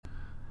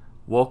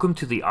Welcome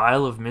to the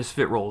Isle of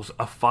Misfit Rolls,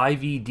 a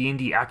 5e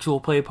D&D actual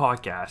play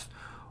podcast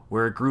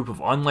where a group of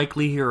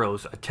unlikely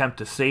heroes attempt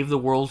to save the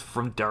world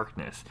from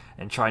darkness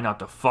and try not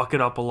to fuck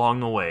it up along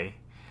the way.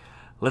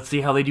 Let's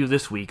see how they do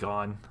this week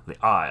on the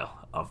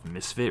Isle of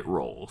Misfit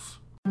Rolls.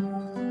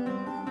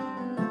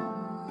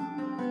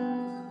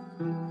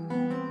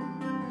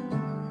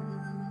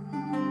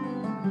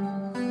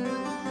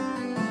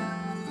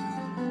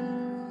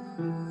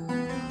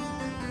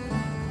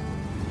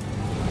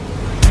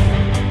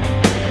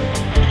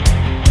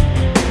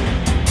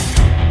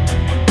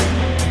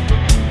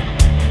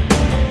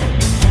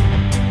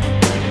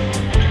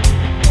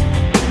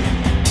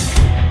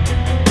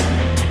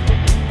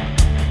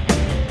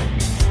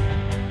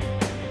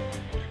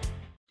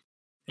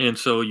 And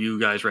so you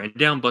guys ran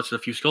down, busted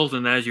a few skulls,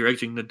 and as you're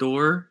exiting the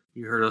door,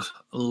 you heard a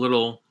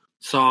little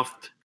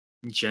soft,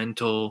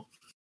 gentle,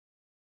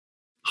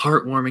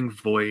 heartwarming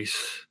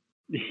voice,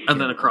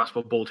 and then a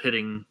crossbow bolt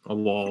hitting a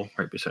wall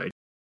right beside you.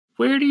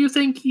 Where do you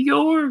think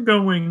you're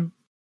going?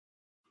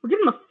 We're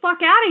getting the fuck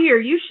out of here.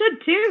 You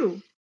should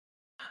too.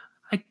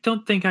 I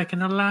don't think I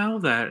can allow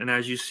that. And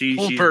as you see,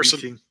 Whole she's person.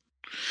 reaching.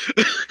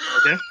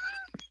 Okay.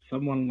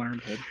 Someone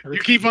learned it. You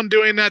keep on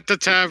doing that to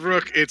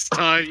Tavrok, it's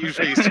time you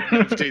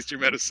taste your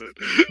medicine.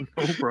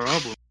 No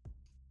problem.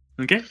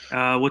 Okay.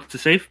 What's the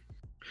save?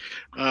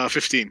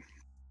 15.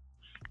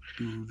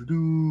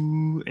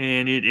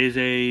 And it is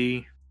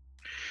a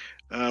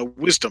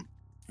Wisdom.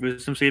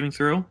 wisdom saving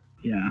throw.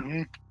 Yeah,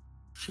 Mhm.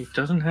 She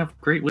doesn't have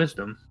great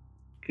wisdom.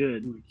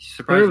 good.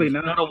 Surprisingly, Clearly she's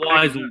not. not a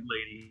wise old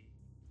lady.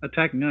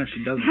 Attacking us,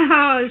 she doesn't.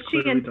 Oh, is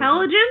she Clearly doesn't.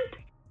 intelligent?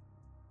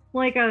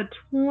 Like a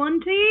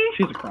 20?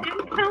 She's a crossbow.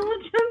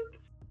 Intelligent?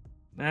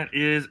 That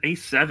is a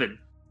 7.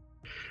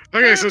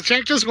 Okay, so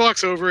Jack just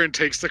walks over and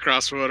takes the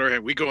crossbow out of her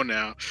hand. We go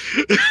now.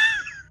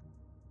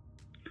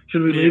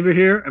 Should we leave her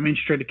here? I mean,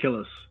 she tried to kill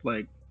us.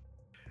 Like,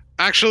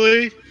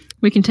 Actually,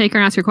 We can take her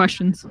and ask her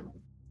questions.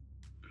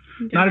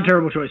 not a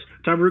terrible choice.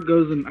 Tabruk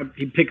goes and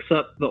he picks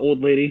up the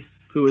old lady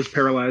who is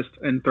paralyzed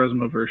and throws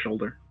him over her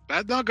shoulder.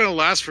 that's not going to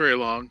last very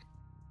long.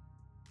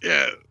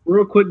 Yeah.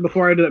 Real quick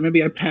before I do that,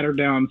 maybe I pat her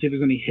down, see if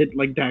there's any hit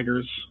like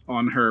daggers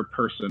on her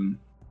person,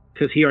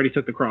 because he already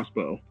took the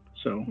crossbow.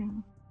 So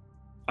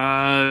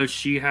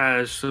She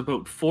has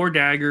about 4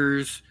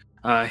 daggers,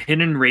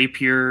 hidden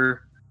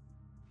rapier.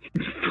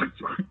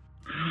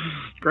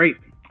 great.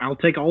 I'll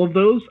take all of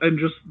those and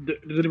just.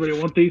 Does anybody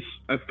want these?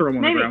 I throw them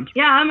on Maybe. the ground.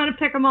 Yeah, I'm gonna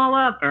pick them all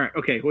up. All right.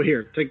 Okay. Well,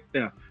 here. Take.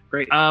 Yeah.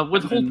 Great.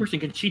 With the whole And- person,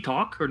 can she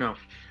talk or no?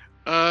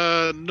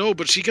 No,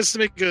 but she gets to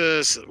make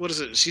a. What is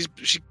it? She,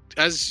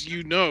 as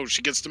you know,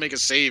 she gets to make a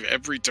save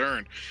every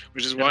turn,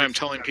 which is why I'm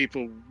telling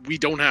people we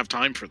don't have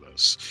time for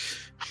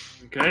this.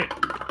 Okay.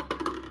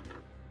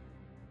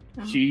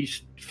 Oh.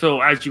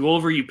 So as you go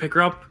over, you pick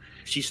her up.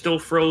 She's still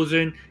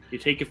frozen.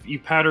 You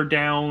pat her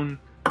down.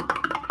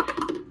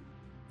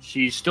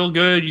 She's still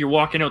good. You're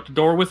walking out the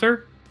door with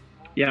her.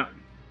 Yeah.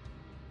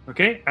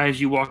 Okay. As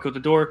you walk out the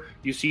door,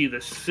 you see the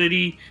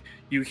city.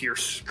 You hear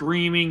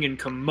screaming and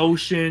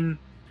commotion.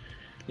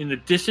 In the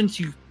distance,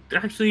 you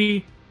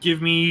actually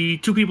give me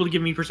 2 people to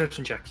give me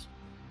perception checks.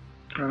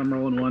 All right, I'm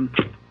rolling 1.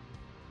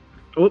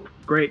 Oh,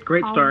 great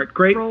I'll start.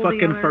 Great roll the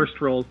fucking other.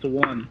 first roll to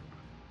 1.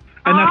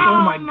 And that's,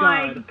 oh my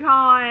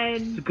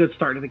god. It's a good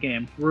start to the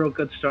game. Real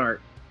good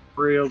start.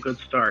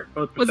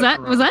 Both Was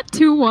perception that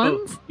 2 rolls.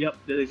 ones? Both. Yep,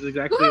 that is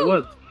exactly it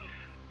was.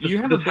 You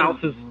have This a bit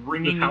house of is-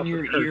 ringing this house in is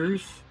your cursed.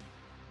 ears.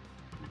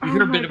 You Oh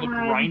hear a my bit of a God.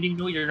 grinding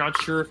noise. You're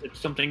not sure if it's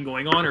something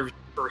going on or if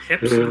her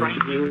hips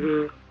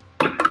grinding.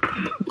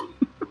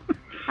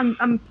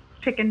 I'm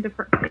picking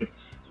different places.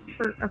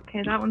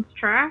 Okay, that one's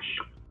trash.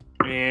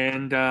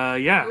 And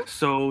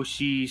so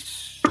she's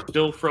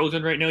still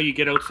frozen right now. You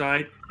get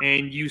outside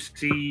and you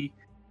see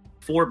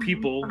 4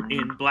 people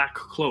in black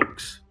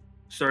cloaks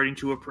starting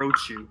to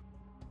approach you.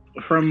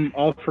 From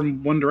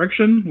one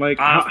direction? Like,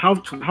 how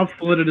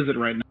flooded is it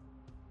right now?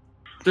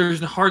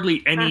 There's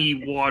hardly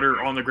any water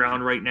on the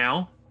ground right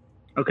now.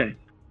 Okay.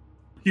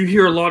 You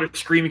hear a lot of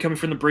screaming coming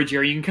from the bridge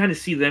area. You can kind of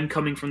see them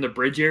coming from the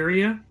bridge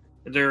area.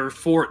 There are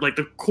 4, like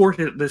the court,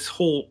 this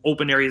whole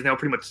open area is now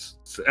pretty much,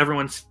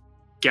 everyone's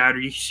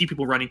scattered. You see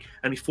people running,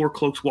 and these 4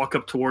 cloaks walk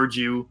up towards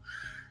you,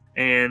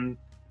 and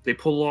they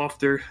pull off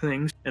their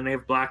things, and they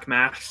have black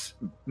masks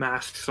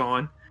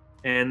on,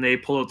 and they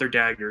pull out their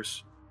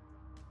daggers.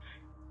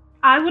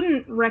 I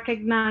wouldn't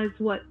recognize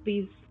what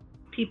these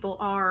people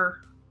are.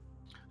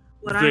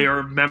 They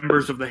are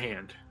members of the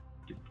Hand.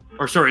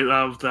 Or sorry,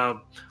 of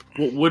the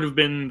what would have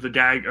been the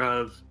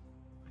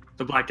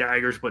Black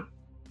Daggers, but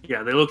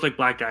yeah, they look like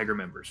Black Dagger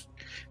members.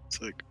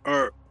 It's like,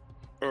 are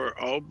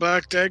all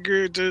Black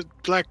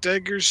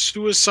Daggers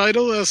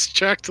suicidal? Asked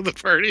Jack to the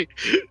party.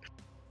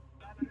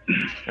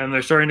 And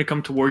they're starting to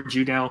come towards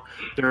you now.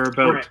 They're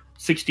about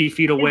 60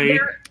 feet away.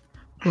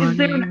 Is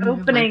there an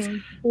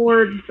opening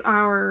towards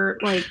our,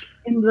 like,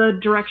 in the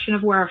direction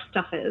of where our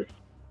stuff is?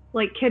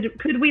 Like,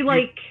 could we,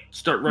 like...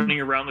 Start running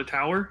around the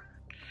tower?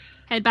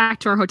 Head back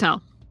to our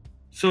hotel.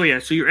 So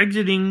you're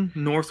exiting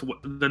north,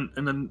 and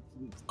then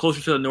closer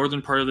to the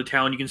northern part of the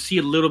town. You can see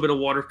a little bit of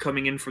water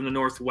coming in from the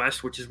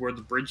northwest, which is where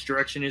the bridge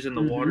direction is and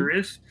the water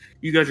is.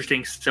 You guys are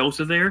staying south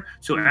of there.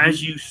 So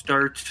as you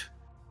start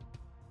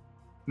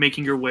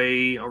making your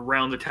way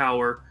around the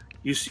tower,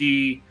 you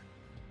see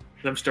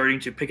them starting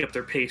to pick up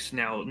their pace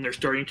now, and they're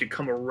starting to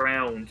come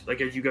around.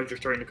 Like as you guys are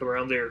starting to come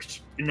around, they're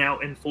now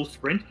in full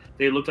sprint.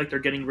 They look like they're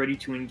getting ready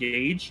to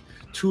engage.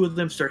 2 of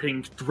them start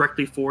heading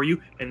directly for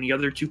you, and the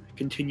other 2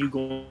 continue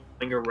going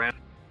around.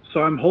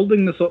 So I'm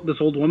holding this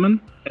old woman.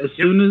 As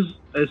soon as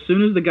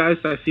the guys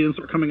I see them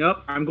start coming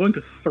up, I'm going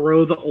to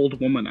throw the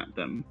old woman at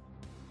them.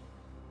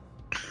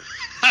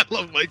 I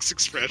love Mike's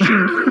expression.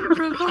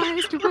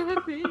 Improvised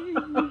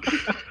weapon.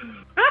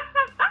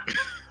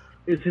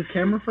 Is his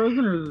camera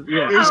frozen or is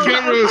His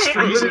camera is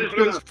frozen,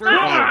 but it's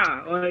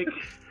perfect.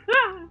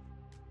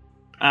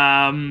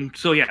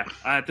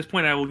 At this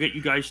point I will get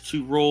you guys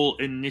to roll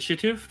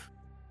initiative.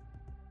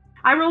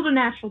 I rolled a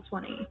natural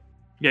 20.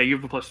 Yeah, you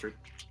have a +3.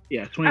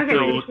 Yeah, 23.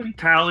 Okay. So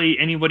tally,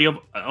 anybody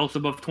else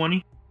above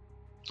 20?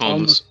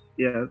 Almost.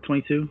 Yeah,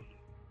 22.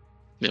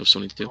 Yeah, it was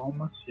 22.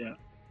 Almost, yeah.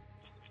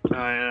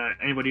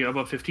 Anybody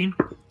above 15?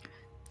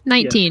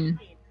 19.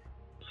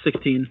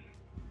 16.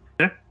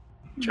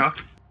 Chalk?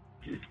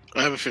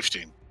 I have a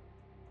 15.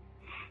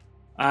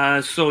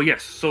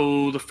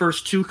 So the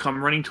first 2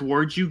 come running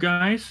towards you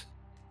guys,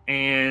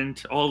 and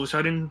all of a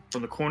sudden,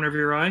 from the corner of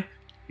your eye,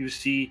 you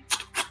see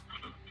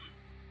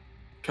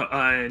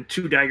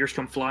 2 daggers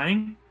come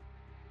flying,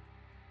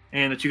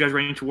 and the 2 guys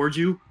running towards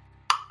you,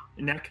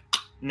 neck,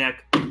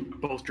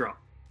 both drop.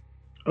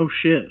 Oh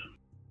shit.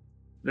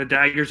 The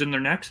daggers in their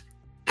necks,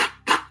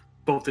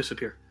 both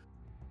disappear.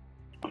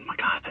 Oh my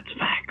god, that's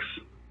facts.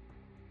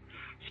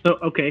 So,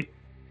 okay.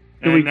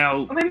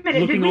 Now, Wait a minute,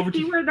 looking did over we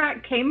see where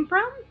that came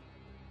from?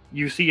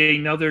 you see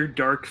another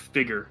dark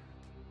figure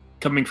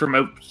coming from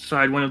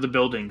outside one of the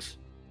buildings,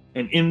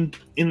 and in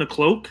the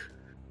cloak,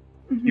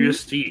 you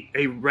just see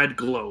a red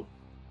glow.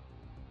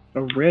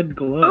 A red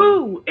glow?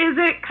 Oh, is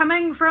it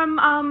coming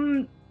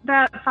from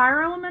that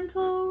fire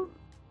elemental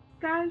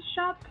guy's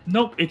shop?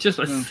 Nope, it's just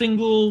a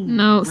single.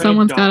 No, red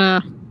someone's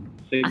dot. got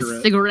Cigarette.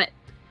 a cigarette.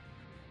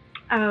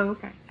 Oh,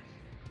 okay.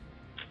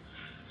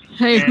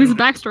 Hey, And- whose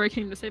backstory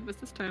came to save us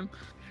this time?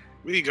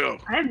 We go.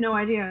 I have no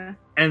idea.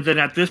 And then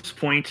at this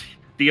point,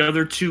 the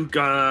other 2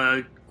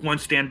 one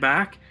stand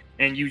back,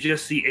 and you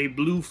just see a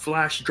blue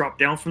flash drop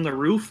down from the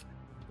roof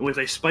with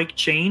a spiked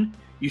chain.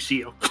 You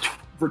see a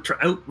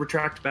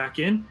retract back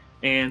in,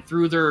 and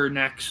through their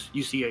necks,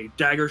 you see a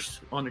dagger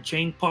on the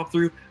chain pop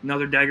through,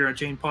 another dagger on a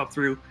chain pop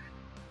through,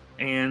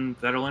 and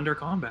that'll end our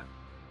combat.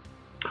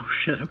 Oh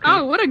shit, okay.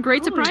 Oh, what a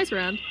great Holy surprise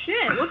round.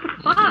 Shit, what the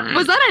fuck?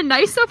 Was that a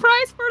nice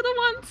surprise for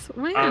the once?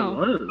 Wow.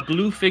 was. A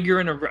blue figure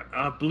and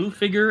a blue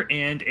figure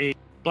and a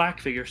black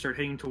figure start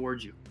heading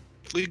towards you.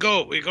 We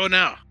go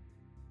now.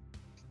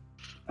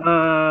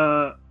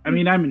 I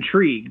mean, I'm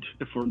intrigued,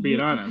 if we're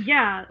being honest.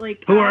 Yeah,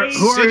 like Who are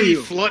City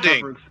you?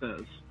 flooding. Covered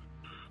says.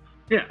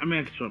 Yeah, I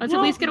mean, Let's at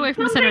least get away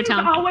from the center of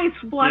something's town. always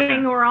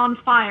flooding or on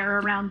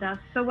fire around us,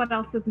 so what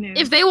else is new?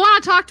 If they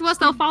want to talk to us,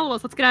 they'll follow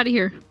us. Let's get out of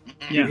here.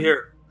 You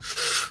hear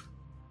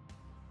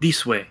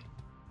this way.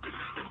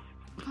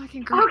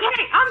 Fucking great.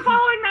 Okay, I'm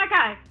following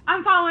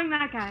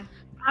that guy.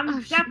 I'm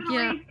Oh, shit,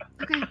 definitely...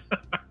 yeah. Okay.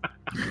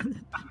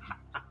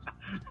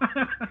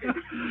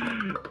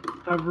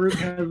 Tavruk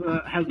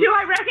has Do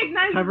I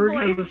recognize the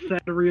Tavruk voice? has a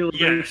sad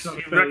realization. Yes, on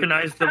you his face.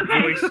 recognize the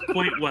Okay. voice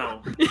quite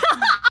well.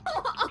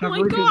 Oh my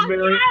Tavruk god. is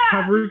very yeah!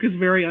 Tavruk is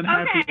very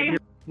unhappy. Okay. to hear his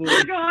We're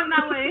voice. going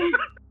that way.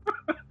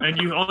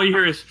 And all you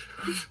hear is,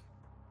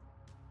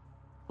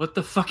 "What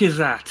the fuck is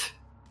that?"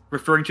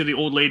 Referring to the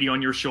old lady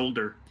on your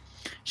shoulder.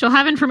 She'll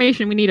have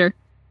information. We need her.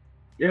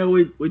 Yeah,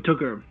 we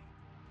took her.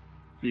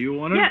 Do you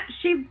want her? Yeah,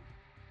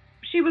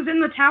 she was in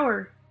the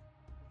tower.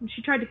 And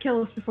she tried to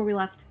kill us before we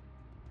left.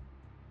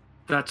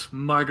 That's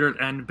Margaret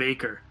Ann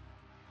Baker.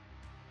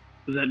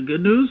 Is that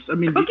good news? I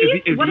mean,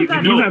 Cookies? if What you, does that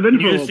if you mean? have You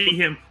info. just see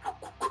him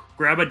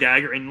grab a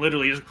dagger and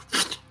literally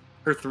just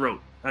her throat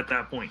at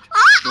that point.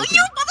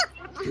 You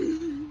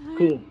mother...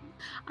 Cool.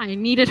 I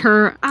needed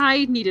her.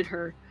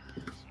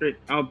 Great.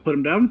 I'll put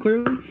him down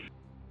clearly.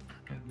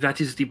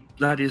 That is the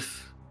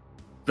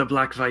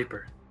Black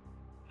Viper.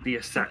 The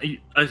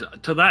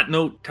to that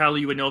note,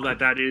 Tally, you would know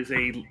that is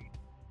a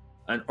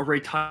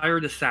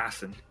retired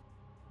assassin.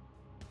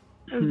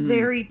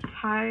 Very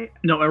tight.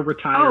 No, a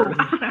retired.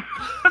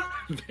 Oh.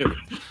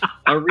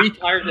 A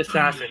retired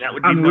assassin. That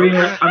would be I'm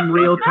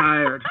real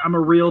tired. I'm a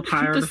real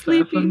tired The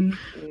sleepy.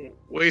 assassin.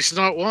 Waste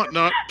not, want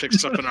not.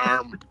 Picks up an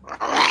arm.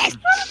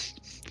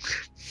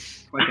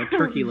 Like a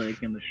turkey leg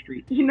in the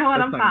street. You know what?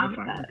 That's I'm not fine with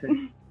gonna that.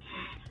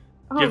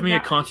 find Give me a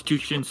God.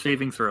 Constitution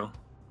saving throw.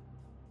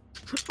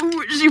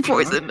 Ooh, she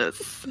poisoned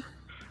us.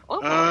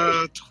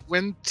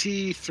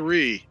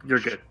 23. You're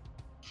good.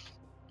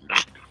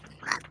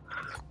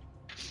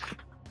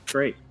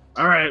 Great.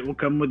 All right, we'll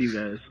come with you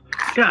guys.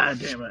 God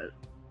damn it.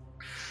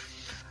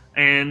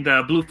 And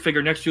blue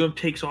figure next to him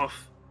takes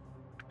off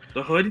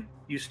the hood.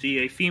 You see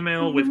a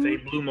female with a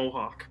blue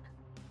mohawk.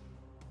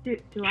 Do I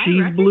She's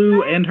recognize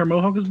blue and her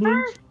mohawk is blue?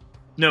 her?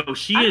 No,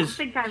 she I don't is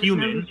think I know who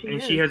human, she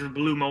and is. she has a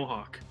blue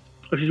mohawk.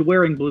 Oh, she's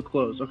wearing blue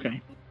clothes. Okay.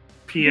 Do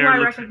Pierre I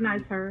looks.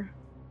 recognize her?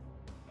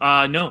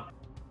 No.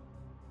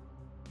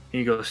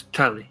 He goes,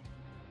 Tally,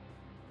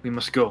 we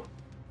must go.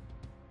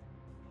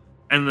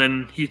 And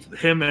then he's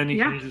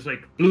just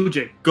like, Blue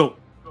Jay, go.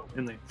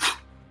 And they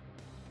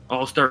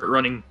all start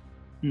running.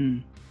 Hmm.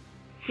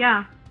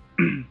 Yeah.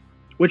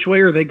 Which way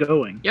are they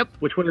going? Yep.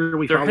 Which way are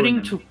we They're following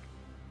heading them?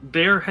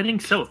 They're heading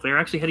south. They're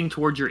actually heading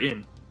towards your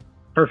inn.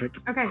 Perfect.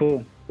 Okay.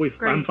 Cool. I'm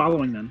Great.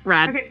 following them.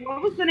 Rad. Okay,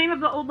 what was the name of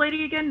the old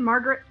lady again?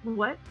 Margaret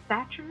what?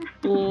 Thatcher?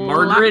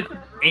 Margaret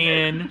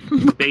Ann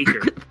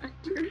Baker.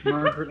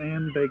 Margaret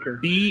Ann Baker.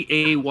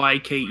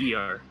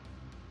 Bayker.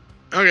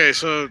 Okay,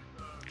 so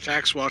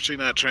Jack's watching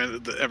that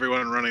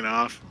everyone running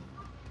off.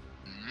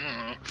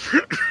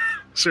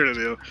 Sort of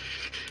deal.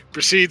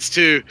 Proceeds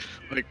to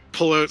like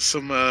pull out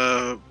some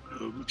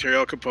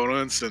material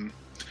components and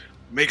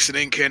makes an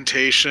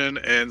incantation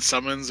and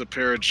summons a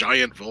pair of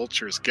giant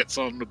vultures, gets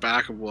on the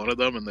back of one of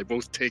them, and they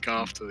both take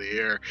off to the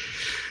air,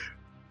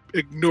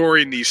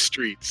 ignoring these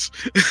streets.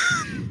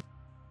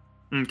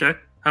 Okay.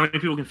 How many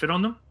people can fit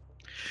on them?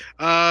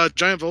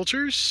 Giant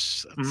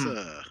vultures? That's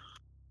a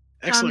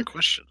excellent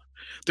question.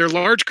 They're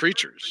large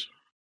creatures.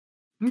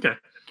 Okay.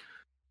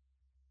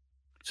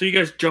 So you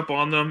guys jump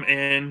on them,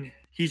 and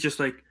he's just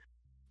like,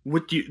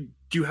 "What do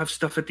you have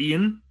stuff at the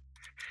inn?"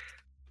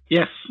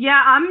 Yes.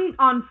 Yeah, I'm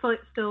on foot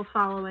still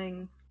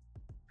following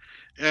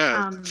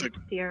Yeah, it's like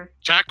Pierre.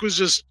 Jack was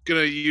just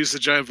gonna use the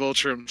giant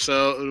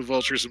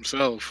vultures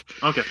himself.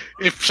 Okay.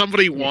 If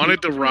somebody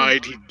wanted to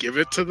ride, he'd give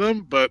it to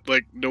them, but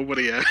like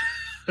nobody else.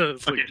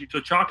 It's like, Okay. So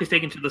Chalk is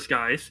taken to the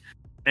skies,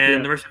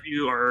 and the rest of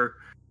you are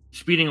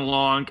speeding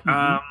along.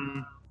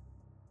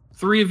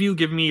 Three of you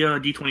give me a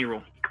d20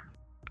 roll.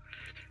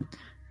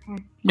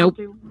 Nope.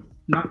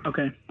 Not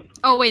okay.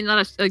 Oh wait,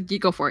 not a you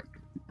go for it.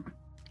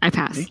 I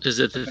pass. Is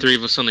it the three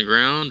of us on the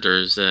ground, or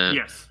is that?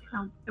 Yes.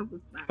 Oh, it was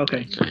that.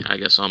 Okay. Okay, I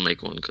guess I'll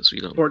make one because we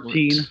don't.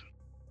 14.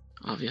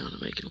 Want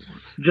Aviana making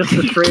one. Just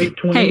a straight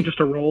 20, Hey. just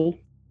a roll.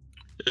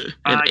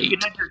 An You 8.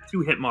 can enter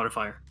 2-hit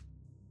modifier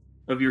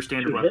of your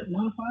standard Two weapon. hit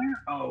modifier?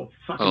 Oh,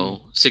 fucking.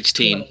 Oh,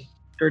 16.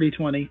 Dirty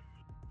 20.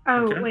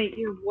 Oh, Okay. wait,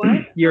 you're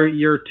what?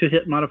 Your to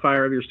hit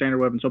modifier of your standard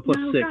weapon, so plus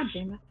No, 6. God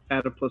damn it.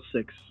 Add a plus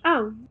 6.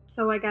 Oh,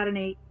 so I got an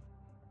 8.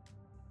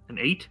 An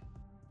 8?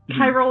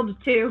 I rolled a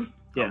 2.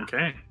 Yeah.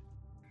 Okay.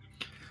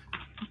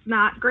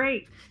 Not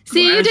great.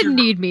 See, Well, you as didn't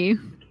you're- need me.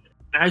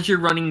 As you're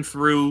running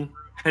through,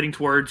 heading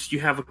towards, you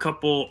have a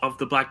couple of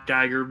the Black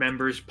Dagger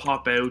members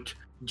pop out,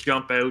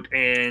 jump out,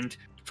 and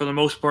for the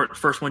most part, the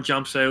first one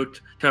jumps out.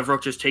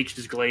 Tavrook just takes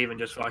his glaive and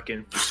just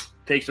fucking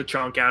takes a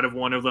chunk out of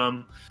one of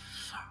them.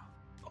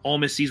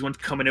 Almost sees one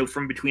coming out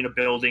from between a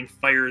building,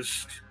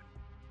 fires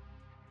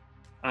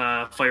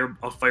a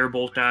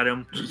firebolt at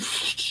him.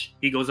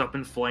 He goes up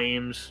in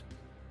flames.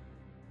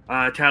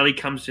 Tally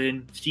comes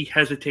in. She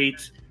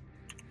hesitates,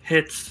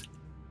 hits,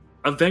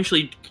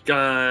 eventually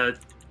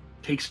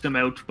takes them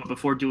out, but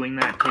before doing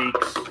that,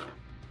 takes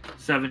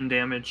 7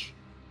 damage.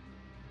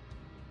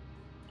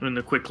 In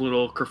the quick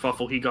little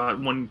kerfuffle, he got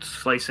one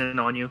slice in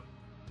on you.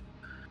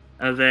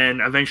 And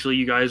then eventually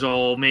you guys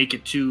all make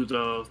it to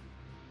the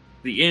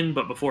inn,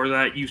 but before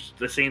that,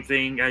 the same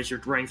thing as you're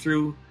running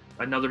through.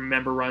 Another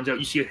member runs out.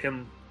 You see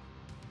him,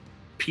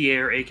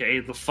 Pierre, aka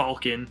the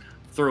Falcon,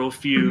 throw a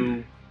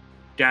few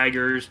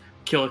daggers,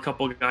 kill a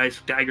couple of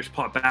guys. Daggers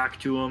pop back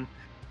to him.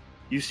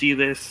 You see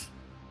this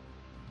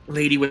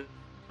lady with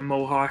a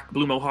mohawk,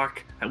 blue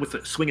mohawk, with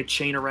a swing a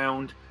chain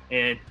around,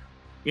 and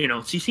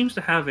she seems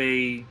to have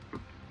a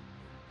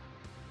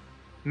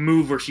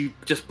move where she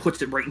just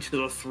puts it right into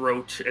the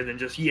throat and then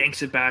just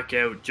yanks it back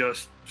out,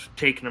 just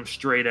taking them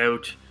straight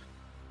out.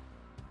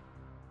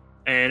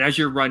 And as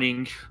you're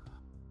running,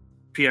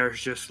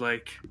 Pierre's just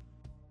like,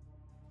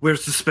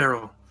 "Where's the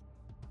sparrow?"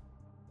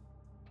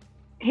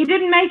 He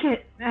didn't make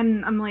it,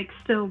 and I'm like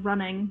still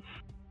running.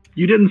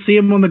 You didn't see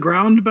him on the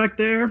ground back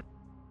there?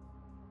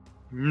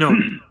 No.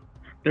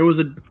 There was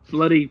a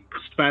bloody,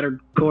 spattered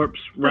corpse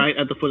right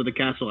at the foot of the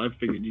castle. I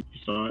figured you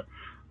saw it.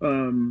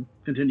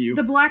 Continue.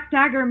 The Black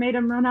Dagger made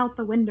him run out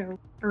the window,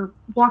 or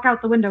walk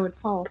out the window and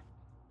fall.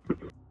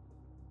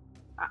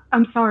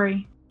 I'm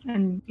sorry.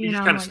 And, He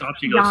just kind of stops.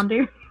 He goes,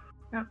 Yondu.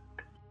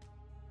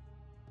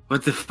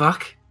 "What the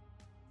fuck?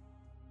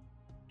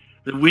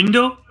 The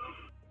window?"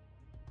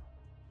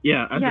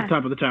 Yeah, at Yeah. the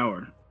top of the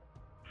tower.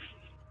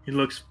 He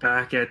looks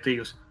back at the. He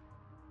goes,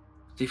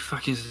 "What the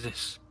fuck is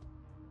this?"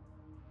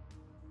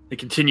 They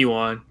continue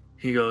on.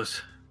 He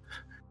goes,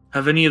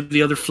 "Have any of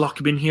the other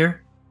flock been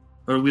here?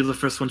 Or are we the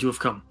first ones who have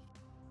come?"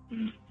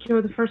 You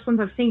were the first ones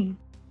I've seen.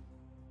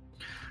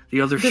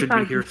 The others should be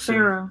Besides here the soon.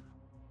 Sparrow.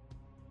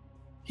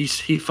 He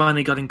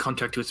finally got in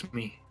contact with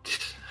me.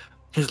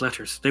 His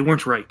letters, they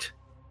weren't right.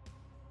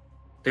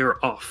 They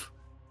were off.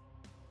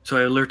 So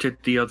I alerted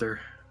the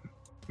other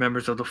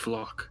members of the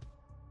flock.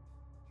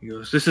 He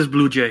goes, "This is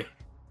Blue Jay.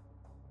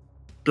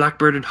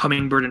 Blackbird and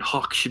Hummingbird and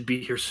Hawk should be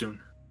here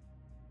soon."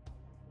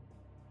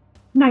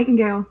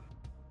 Nightingale.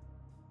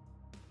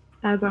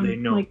 as They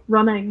I'm know. like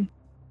running.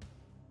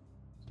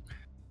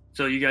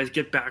 So you guys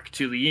get back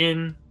to the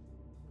inn.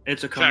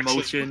 It's a Jack says,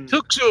 commotion. "What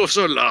took you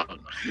so long?"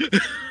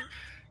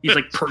 He's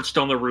like perched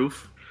on the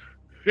roof.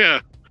 Yeah.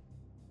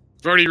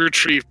 I've already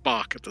retrieved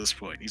Bach at this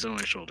point. He's on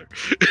my shoulder.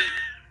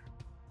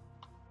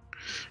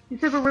 You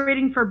said we're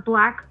waiting for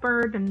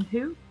Blackbird and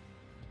who?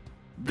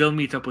 They'll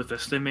meet up with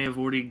us. They may have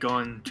already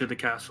gone to the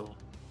castle.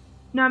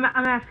 No, I'm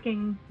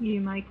asking you,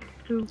 Mike.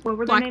 What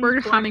were their Blackbird,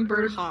 names?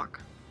 Hummingbird, Hawk.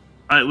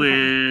 It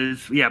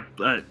was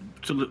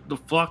so the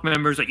flock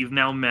members that you've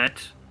now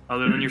met,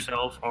 other than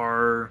yourself,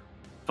 are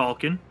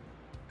Falcon,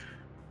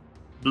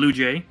 Blue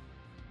Jay,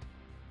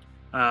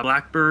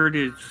 Blackbird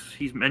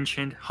he's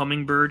mentioned,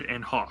 Hummingbird,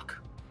 and Hawk.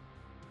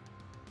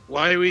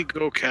 Why we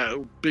go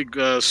big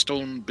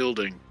stone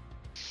building?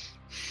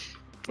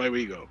 Why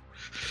we go?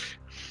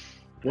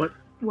 What?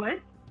 What?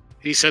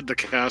 He said the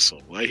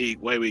castle. Why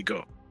we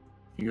go?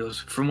 He goes,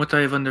 from what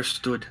I have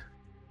understood,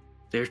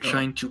 they're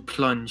trying to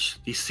plunge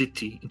the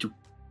city into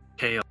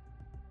chaos.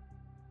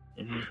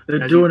 And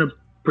They're as doing a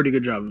pretty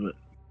good job of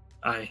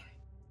it.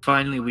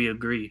 Finally, we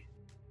agree.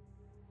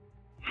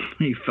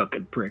 You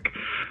fucking prick.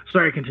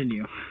 Sorry,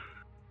 continue.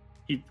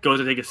 He goes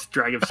to take a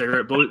drag of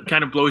cigarette,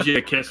 kind of blows you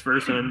a kiss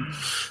first, and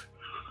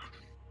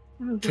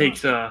then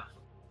takes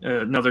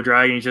another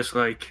drag, and he's just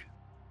like,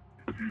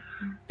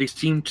 they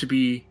seem to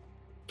be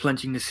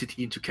plunging the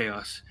city into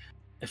chaos.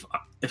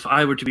 If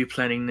I were to be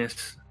planning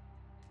this,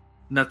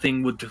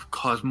 nothing would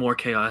cause more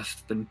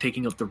chaos than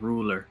taking up the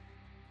ruler.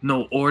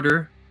 No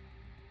order,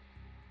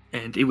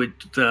 and it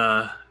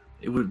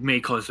may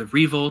cause a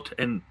revolt.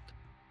 And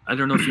I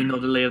don't know if you know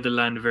the lay of the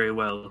land very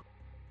well,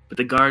 but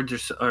the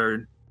guards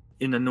are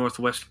in the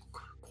northwest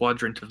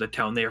quadrant of the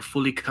town. They are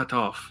fully cut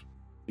off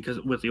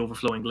with the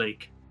overflowing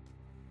lake.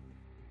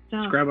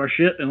 Let's grab our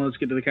shit and let's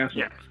get to the castle.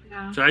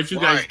 Yeah. So as you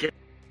Why? guys get,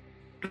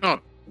 No,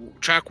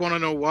 Jack want to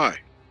know why.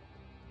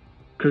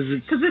 Because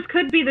this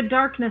could be the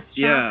darkness. Chuck.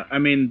 yeah, I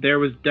mean, there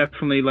was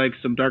definitely like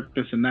some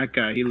darkness in that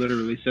guy. He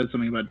literally said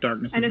something about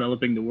darkness And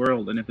enveloping the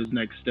world, and if his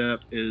next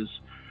step is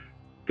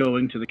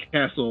going to the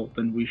castle,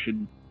 then we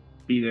should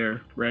be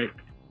there, right?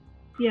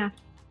 Yeah.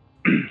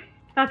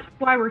 That's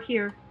why we're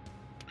here.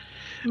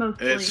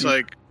 Mostly. It's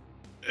like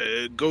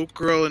Goat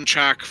Girl and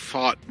Jack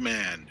fought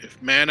man.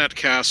 If man at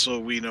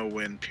castle, we know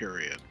win.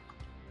 Period.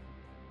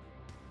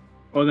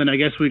 Oh, then I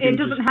guess we can. It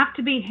doesn't have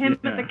to be him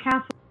at the Yeah.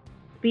 castle.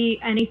 Be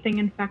anything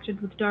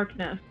infected with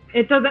darkness.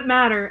 It doesn't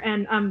matter,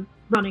 and I'm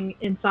running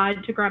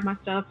inside to grab my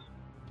stuff.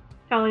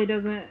 Kelly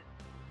doesn't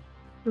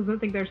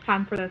think there's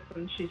time for this,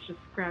 and she's just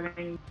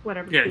grabbing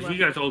whatever. yeah, she you wants.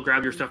 guys all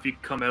grab your stuff. You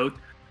come out.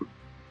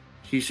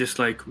 He's just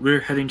like, we're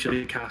heading to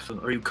the castle.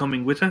 Are you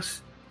coming with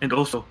us? And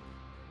also,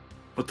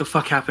 what the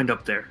fuck happened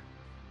up there?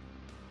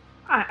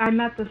 I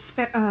met the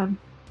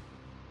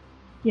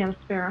the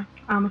sparrow.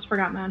 I almost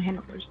forgot my own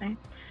handler's name.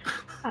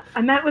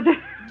 I met with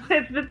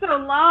it's been so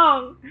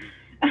long.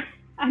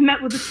 I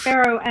met with the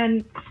sparrow,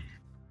 and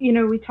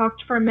we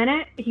talked for a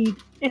minute. He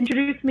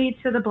introduced me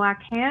to the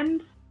Black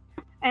Hand,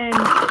 and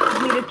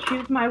me to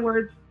choose my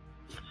words.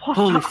 What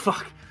Holy the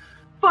fuck!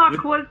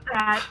 fuck was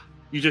that?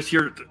 You just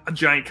hear a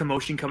giant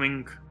commotion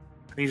coming,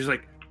 and he's just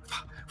like,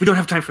 we don't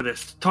have time for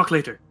this. Talk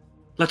later.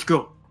 Let's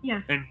go.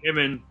 Yeah. And him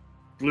and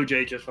Blue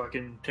Jay just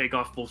fucking take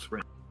off full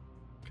sprint.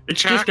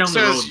 It's Jack just down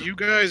the says, road. "You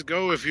guys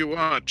go if you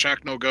want."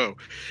 Jack no go,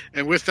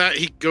 and with that,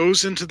 he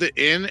goes into the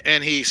inn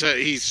and he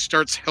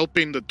starts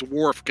helping the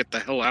dwarf get the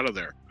hell out of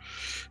there.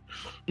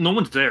 No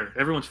one's there.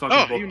 Everyone's fucking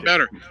Oh, booked even it.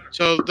 better.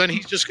 So then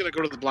he's just gonna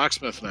go to the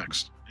blacksmith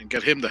next and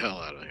get him the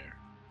hell out of here.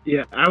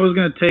 Yeah, I was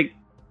gonna take.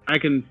 I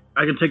can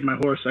take my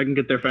horse. I can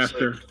get there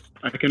faster.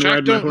 I can Jack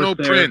ride my don't horse know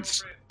there.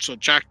 Prince, so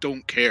Jack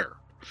don't care.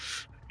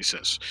 He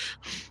says,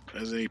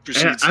 as he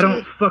proceeds. I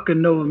don't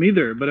fucking know him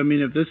either. But I mean,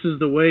 if this is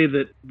the way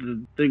that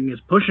the thing is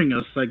pushing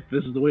us, like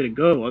this is the way to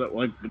go.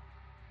 Like,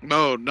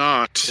 No,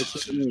 not.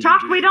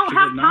 Chuck, we don't Is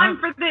have it time not?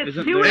 for this.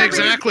 Isn't Do there- whatever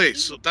Exactly.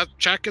 So that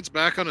Jack gets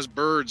back on his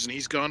birds and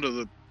he's gone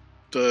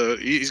to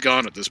he's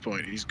gone at this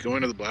point. He's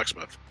going to the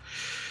blacksmith.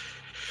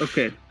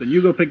 okay, then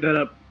you go pick that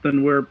up.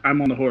 Then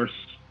I'm on the horse,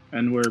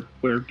 and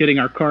we're getting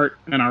our cart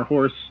and our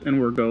horse,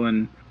 and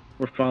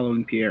we're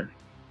following Pierre.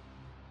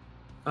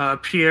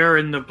 Pierre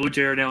and the Blue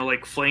Jay are now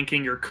like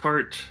flanking your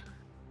cart.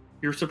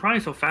 You're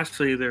surprised how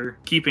fastly they're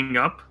keeping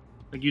up.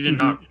 Like you did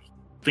not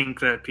think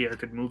that Pierre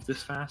could move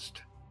this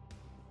fast.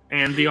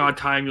 And the odd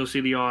time you'll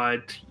see the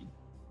odd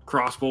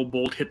crossbow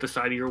bolt hit the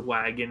side of your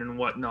wagon and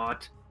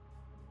whatnot.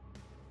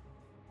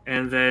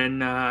 And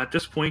then at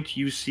this point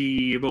you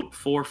see about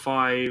 4 or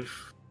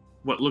 5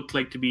 what looked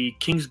like to be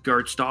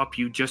Kingsguard stop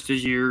you just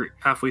as you're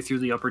halfway through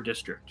the upper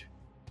district.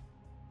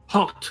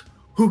 Halt!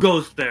 Who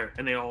goes there?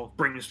 And they all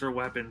bring their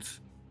weapons.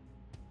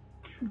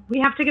 We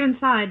have to get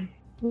inside.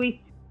 We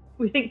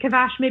think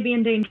Kavash may be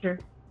in danger.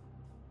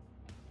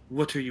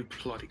 What are you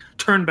plotting?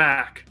 Turn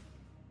back!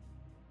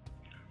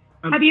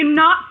 Have you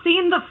not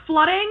seen the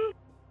flooding?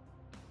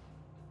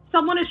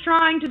 Someone is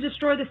trying to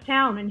destroy this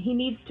town, and he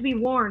needs to be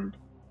warned.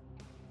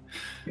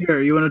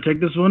 Here, you want to take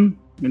this one?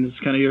 I mean, it's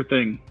kind of your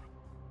thing.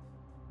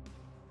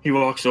 He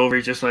walks over,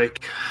 he's just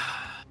like,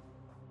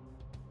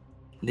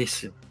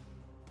 Listen,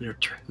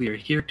 we are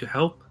here to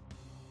help.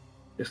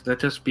 Just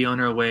let us be on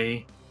our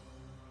way.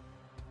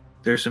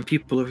 There's some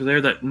people over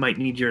there that might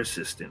need your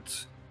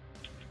assistance.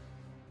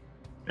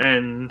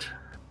 And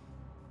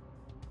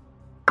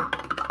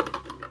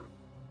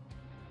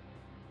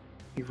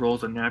he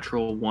rolls a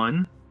natural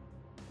 1.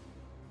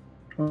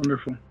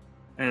 Wonderful.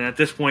 And at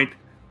this point,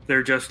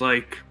 they're just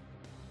like,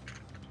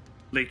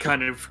 they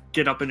kind of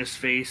get up in his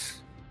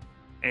face,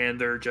 and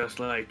they're just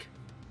like,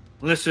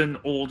 listen,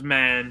 old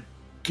man,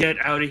 get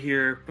out of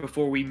here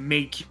before we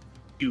make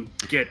you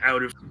get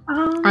out of.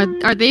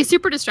 Are they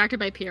super distracted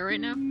by Pierre right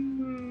now?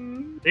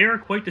 They are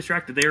quite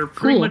distracted. They are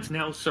pretty Cool. much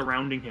now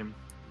surrounding him.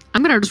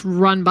 I'm gonna just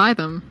run by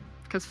them,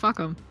 cause fuck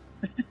them.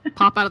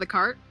 Pop out of the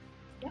cart.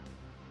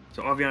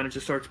 So Aviana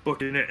just starts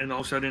booking it, and all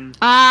of a sudden,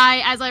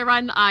 As I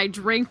run, I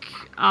drink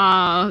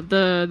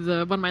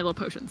the one of my little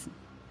potions.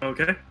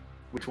 okay,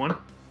 which one?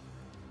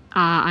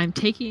 I'm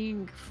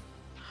taking.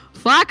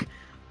 Fuck!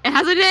 It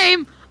has a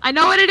name. I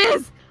know what it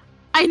is.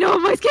 I know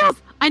my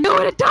skills. I know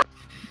what it does.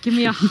 Give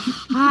me a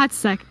hot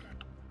sec.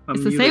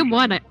 It's the same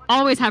one I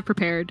always have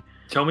prepared.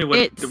 Tell me what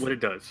It's- it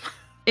does.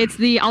 It's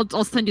the.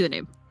 I'll send you the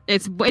name.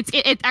 It's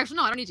actually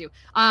no, I don't need to.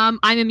 I'm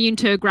immune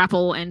to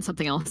grapple and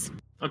something else.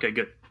 Okay,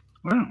 good.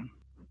 Wow.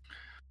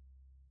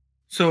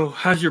 So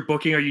how's your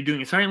booking? Are you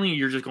doing it silently, or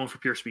you're just going for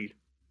pure speed?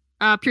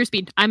 Pure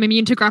speed. I'm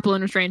immune to grapple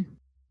and restrain.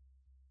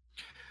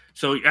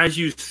 So as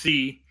you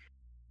see,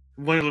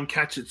 one of them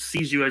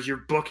sees you as you're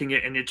booking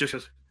it, and it just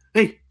goes,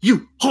 "Hey,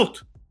 you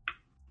halt!"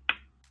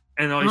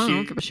 And all I you don't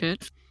see give a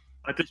shit.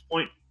 at this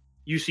point,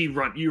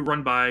 you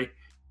run by,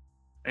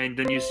 and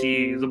then you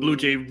see the Blue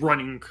Jay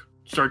running,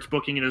 starts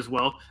booking it as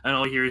well, and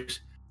all you hear is,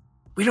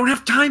 "We don't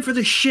have time for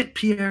this shit,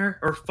 Pierre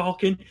or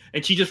Falcon,"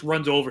 and she just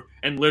runs over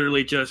and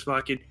literally just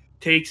fucking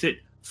takes it,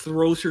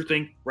 throws her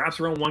thing, wraps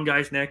around one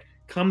guy's neck,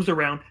 comes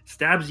around,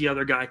 stabs the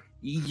other guy,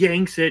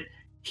 yanks it,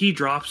 he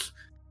drops.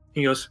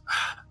 He goes,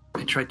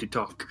 "I tried to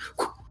talk."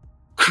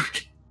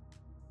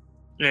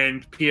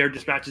 And Pierre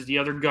dispatches the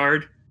other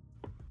guard.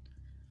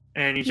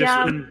 And he just,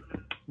 Yeah. and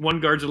one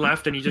guard's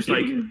left, and he's just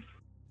like,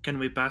 "Can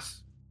we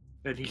pass?"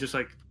 And he just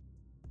like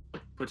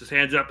puts his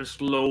hands up and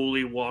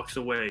slowly walks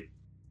away.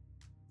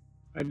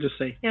 I'd just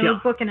say, Yeah, we're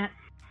booking it.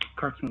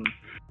 cart's moving.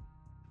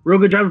 Real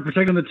good job of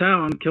protecting the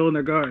town, killing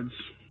their guards.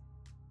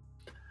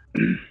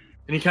 And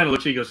he kind of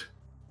looks at you and goes,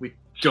 "We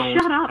don't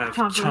Shut up, have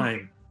Topper."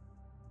 time.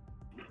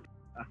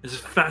 As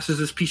fast as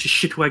this piece of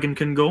shit wagon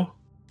can go,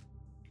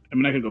 I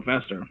mean, I could go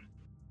faster.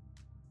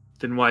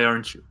 then why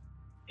aren't you?"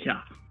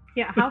 Yeah.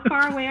 Yeah, how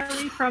far away are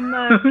we from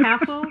the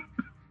castle?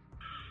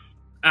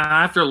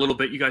 After a little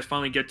bit, you guys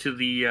finally get to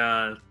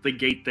the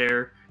gate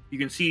there. You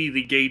can see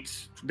the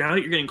gates. Now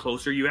that you're getting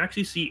closer, you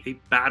actually see a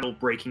battle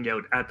breaking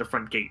out at the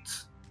front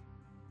gates.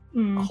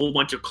 A whole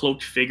bunch of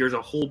cloaked figures,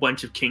 a whole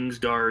bunch of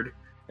Kingsguard,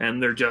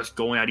 and they're just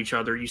going at each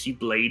other. You see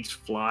blades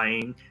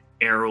flying,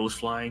 arrows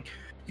flying.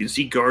 You can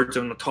see guards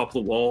on the top of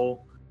the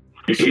wall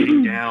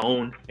shooting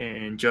down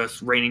and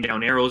just raining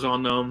down arrows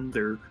on them.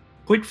 They're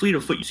quite fleet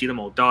of foot. You see them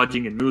all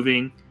dodging and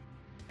moving.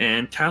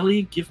 And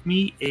Tally, give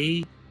me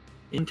a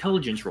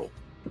intelligence roll.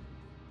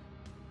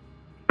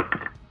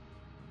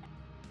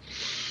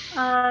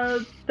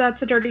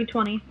 That's a dirty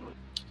 20.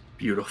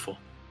 Beautiful.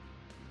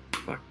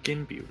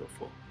 Fucking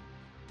beautiful.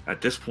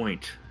 At this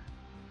point,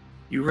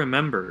 you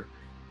remember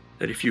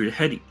that if you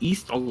head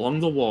east along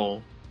the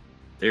wall,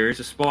 there is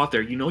a spot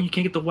there. You know you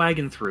can't get the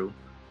wagon through.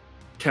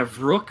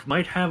 Tevrook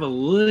might have a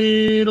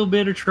little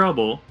bit of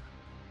trouble,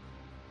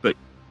 but you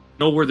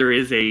know where there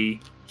is a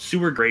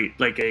sewer grate,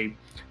 like a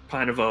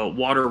kind of a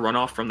water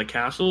runoff from the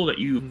castle that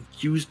you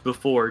used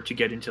before to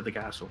get into the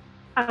castle.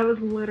 I was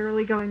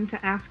literally going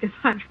to ask if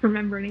I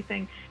remember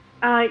anything.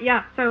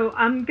 Yeah, so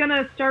I'm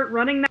gonna start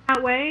running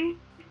that way.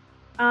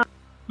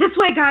 This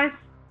way, guys!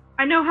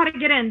 I know how to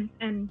get in,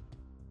 and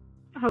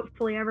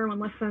hopefully everyone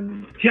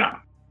listens. Yeah.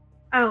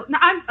 Oh, no,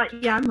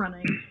 I'm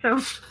running, so...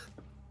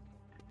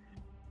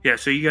 Yeah,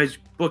 so you guys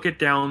book it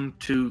down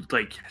to,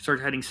 like, start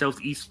heading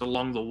southeast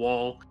along the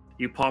wall.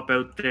 You pop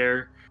out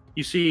there.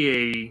 You see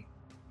a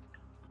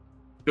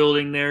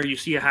building there. You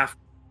see a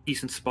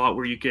half-decent spot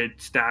where you could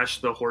stash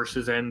the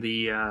horses and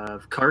the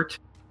cart.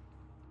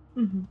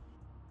 Mm-hmm.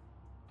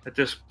 At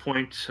this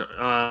point,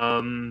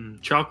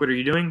 Chalk, what are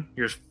you doing?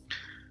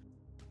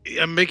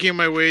 I'm making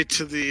my way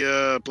to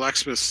the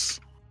blacksmith's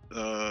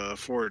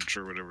forge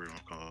or whatever you want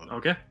to call it.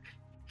 Okay.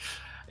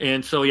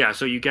 And so, yeah,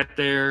 so you get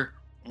there.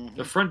 Mhm.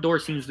 The front door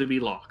seems to be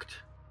locked.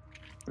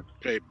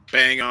 Okay,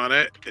 bang on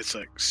it. It's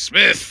like,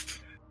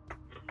 Smith!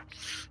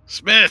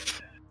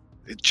 Smith!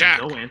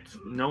 Jack!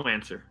 No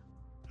answer.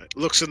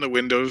 Looks in the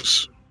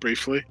windows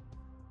briefly.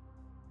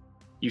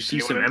 You see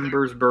Anyone some in there?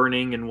 embers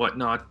burning and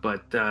whatnot,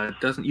 but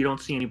you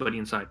don't see anybody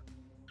inside.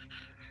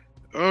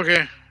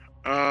 Okay.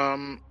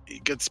 He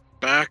gets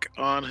back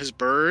on his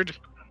bird,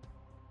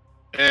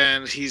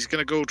 and he's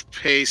gonna go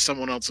pay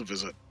someone else a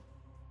visit.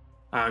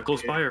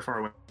 Close by or far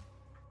away?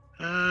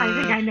 I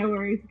think I know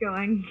where he's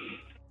going.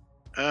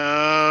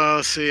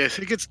 Let's see. I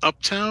think it's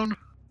Uptown.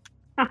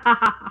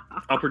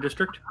 Upper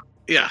district?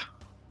 Yeah.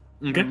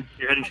 Okay,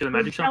 you're heading to the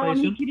magic shop, I Tell him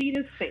assume? he could eat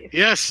his face.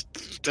 Yes,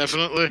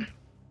 definitely.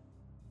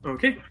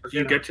 Okay, so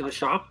you get to the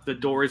shop, the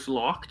door is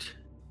locked.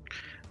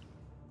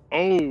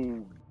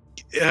 Oh,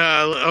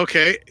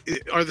 okay.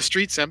 Are the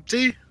streets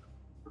empty?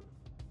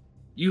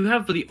 You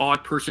have the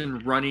odd person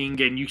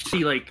running, and you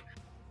see, like,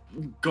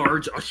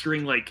 guards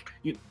ushering, like,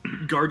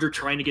 guards are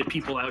trying to get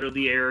people out of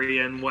the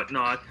area and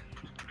whatnot.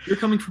 You're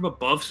coming from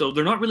above, so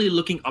they're not really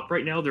looking up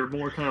right now. They're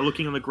more kind of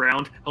looking on the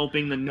ground,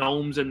 helping the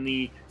gnomes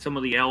and some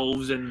of the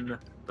elves and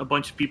a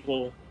bunch of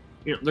people.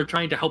 You know, they're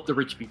trying to help the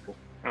rich people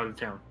out of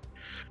town.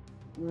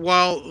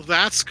 While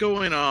that's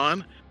going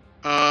on,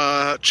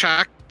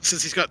 Chak,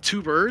 since he's got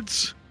two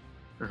birds,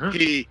 Uh-huh.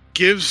 he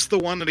gives the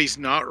one that he's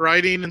not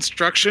riding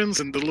instructions,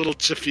 and the little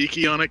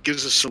Chafiki on it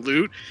gives a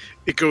salute.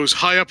 It goes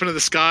high up into the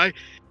sky,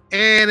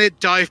 and it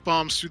dive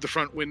bombs through the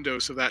front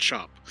windows of that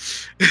shop.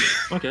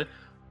 Okay.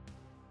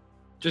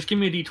 Just give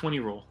me a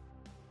d20 roll.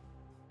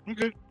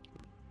 Okay.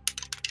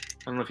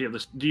 I don't know if you have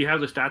this. Do you have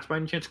the stats by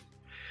any chance?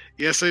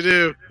 Yes, I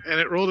do. And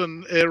it rolled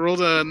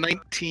a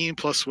 19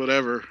 plus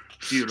whatever.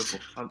 Beautiful.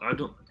 I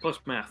don't plus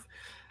math.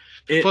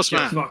 It Plus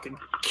just math. fucking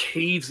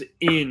caves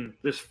in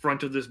this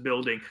front of this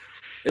building.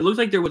 It looks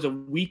like there was a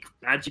weak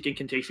magic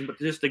incantation, but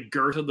just the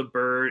girth of the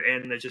bird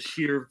and the just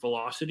sheer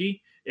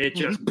velocity, it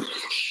just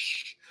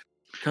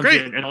comes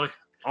Great. in, and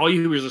all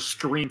you hear is a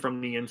scream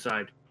from the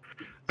inside.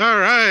 All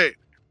right.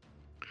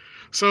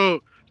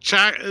 So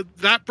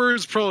that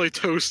bird's probably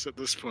toast at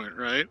this point,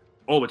 right?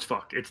 Oh, it's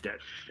fucked. It's dead.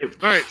 All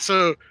right.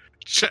 So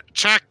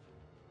Chak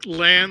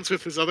lands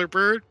with his other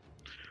bird.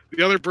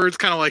 The other bird's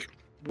kind of like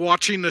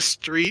watching the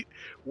street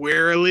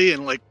warily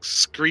and like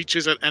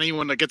screeches at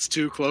anyone that gets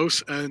too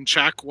close. And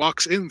Chak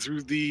walks in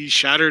through the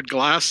shattered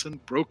glass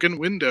and broken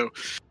window.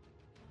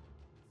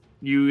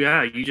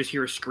 You just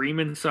hear a scream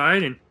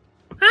inside, and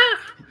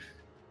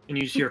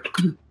you just hear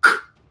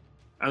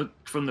out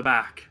from the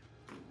back.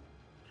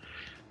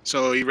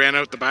 So he ran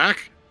out the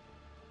back.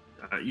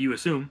 You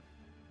assume.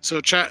 So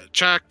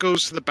Chak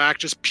goes to the back,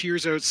 just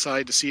peers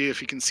outside to see if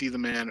he can see the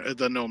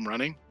gnome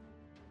running.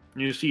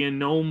 You see a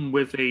gnome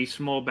with a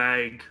small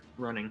bag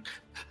running,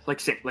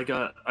 like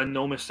a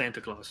gnomish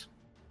Santa Claus.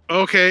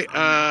 Okay,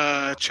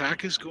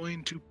 Chak is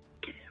going to.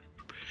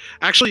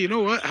 Actually, you know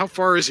what? How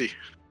far is he?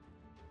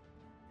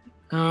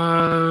 So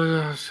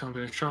I'm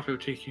gonna drop it.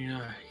 Taking.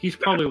 He's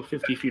probably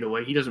 50 feet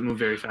away. He doesn't move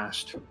very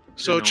fast.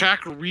 So No.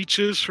 Chak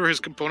reaches for his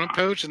component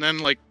pouch and then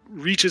like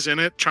reaches in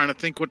it, trying to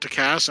think what to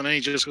cast, and then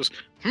he just goes,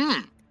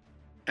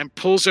 and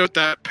pulls out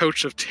that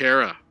pouch of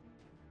Terra.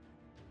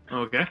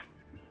 Okay.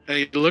 And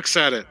he looks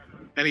at it,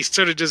 and he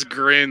sort of just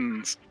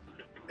grins,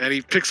 and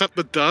he picks up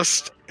the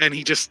dust, and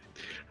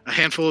a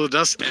handful of the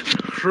dust, and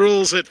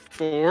hurls it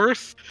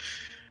forth.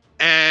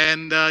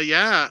 And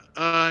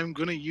I'm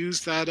gonna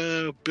use that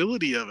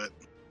ability of it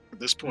at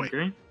this point.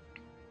 Okay.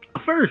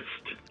 First.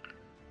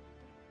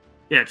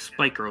 Yeah, it's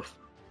spike growth.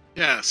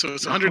 Yeah, so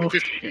it's Oh, 150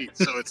 shit. feet.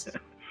 So it's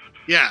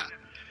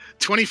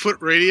 20-foot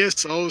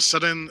radius. All of a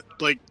sudden,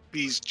 like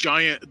these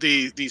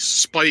these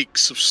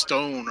spikes of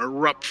stone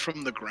erupt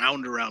from the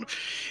ground around him.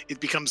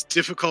 It becomes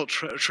difficult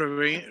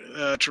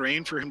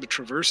terrain for him to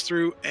traverse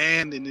through.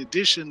 And in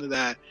addition to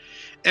that,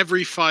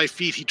 every 5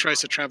 feet he tries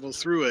to travel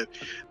through it,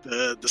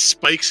 the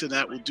spikes in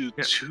that will do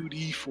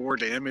 2d4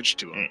 damage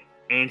to him.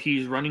 And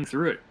he's running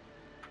through it.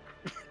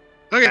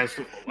 Okay.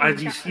 As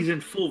he's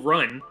in full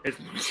run, it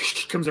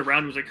comes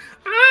around and he's like,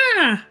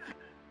 ah!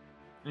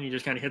 And he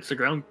just kind of hits the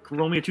ground.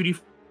 Roll me a 2d.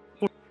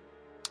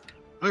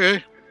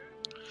 Okay.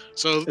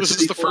 So this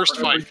is the first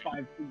fight.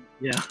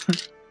 Yeah.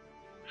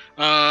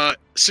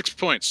 6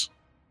 points.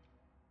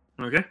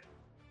 Okay.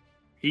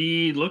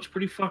 He looks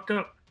pretty fucked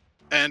up.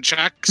 And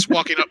Chak's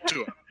walking up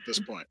to him at this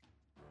point.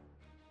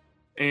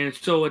 And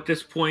so at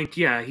this point,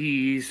 yeah,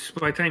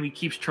 by the time he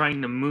keeps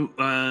trying to move,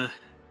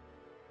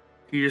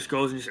 he just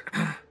goes and he's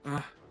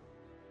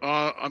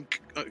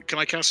Can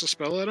I cast a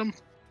spell at him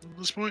at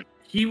this point?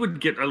 he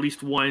would get at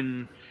least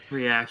one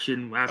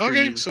reaction after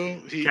Okay, you so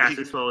he cast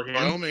a spell at by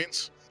all him.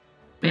 means.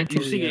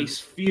 You see a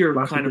sphere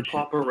Last kind of position.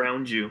 pop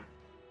around you,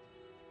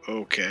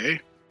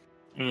 Okay.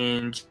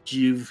 and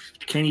you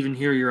can't even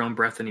hear your own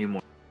breath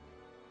anymore.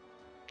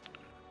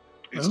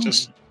 It's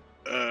just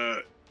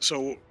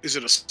so is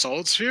it a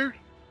solid sphere?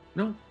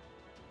 No,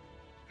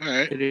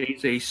 Alright. it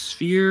is a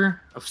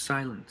sphere of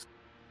silence.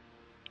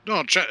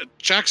 No,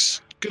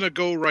 Chak's gonna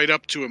go right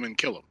up to him and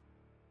kill him.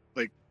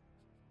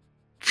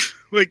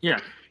 Like Yeah.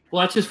 Well,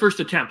 that's his first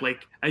attempt.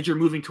 Like, as you're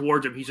moving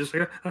towards him, he's just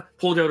like,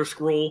 pulled out a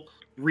scroll,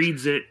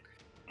 reads it,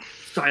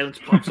 silence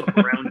pops up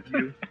around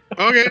you.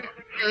 okay.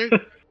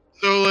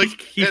 So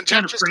like He's and kind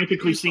Chak of just frantically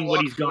continues to seeing what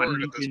walk he's got, forward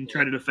and he at this can point.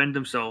 try to defend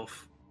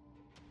himself.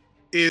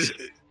 Is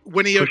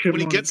when he Push him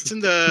on. gets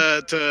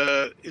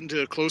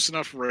into close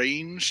enough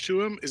range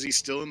to him, is he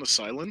still in the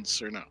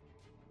silence or no?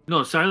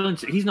 No,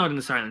 silence. He's not in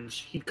the silence.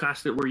 He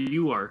cast it where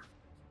you are.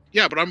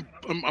 Yeah, but I'm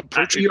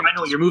approaching. I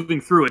know you're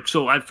moving through it.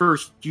 So at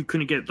first you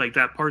couldn't get like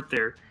that part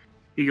there.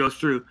 He goes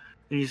through,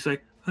 and he's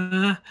like,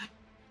 and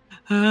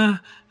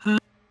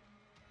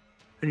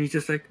he's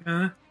just like,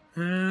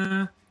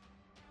 and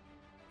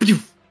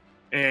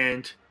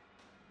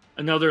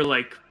another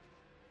like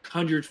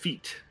 100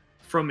 feet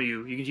from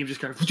you, you can see him just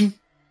kind of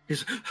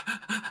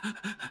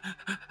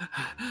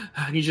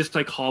and he's just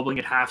like hobbling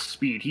at half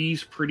speed.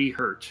 He's pretty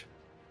hurt.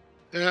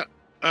 Yeah.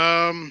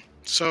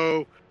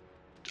 So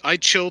I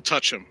chill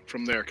touch him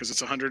from there because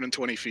it's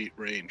 120 feet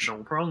range. No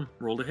problem.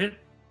 Roll to hit.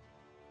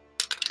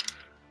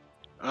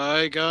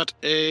 I got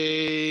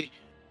a...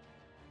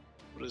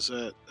 What is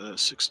that?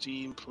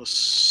 16 plus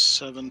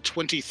 7,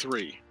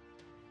 23.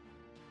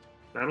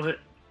 That'll hit.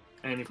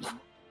 And if you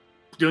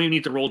don't even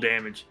need to roll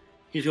damage.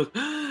 He just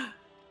goes,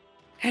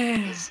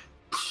 and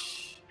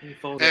he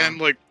falls down. And,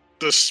 like,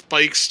 the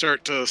spikes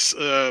start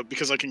to...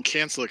 because I can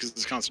cancel it because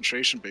it's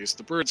concentration based.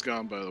 The bird's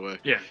gone, by the way.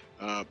 Yeah.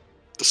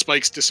 The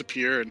spikes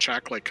disappear, and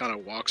Chak, like, kind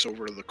of walks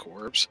over to the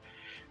corpse,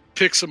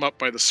 picks him up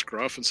by the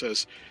scruff, and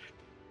says,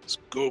 "It's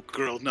Goat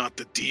Girl, not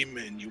the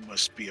demon you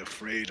must be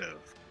afraid of.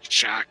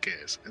 Chak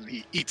is." And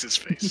he eats his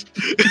face.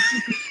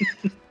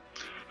 And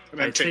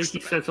then I'd say takes he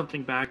the said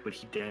something back, but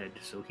he dead,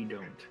 so he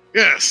don't.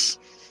 Yes,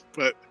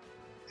 but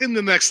in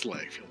the next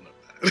life, you'll know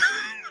that.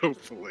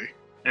 Hopefully.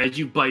 As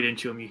you bite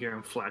into him, you hear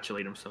him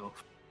flatulate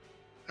himself.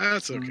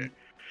 That's okay.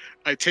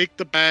 I take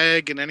the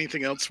bag and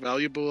anything else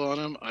valuable on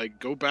him. I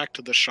go back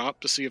to the shop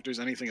to see if there's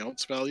anything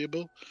else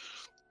valuable.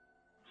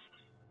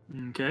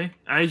 Okay.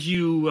 As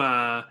you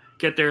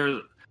get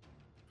there,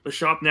 the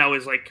shop now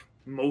is like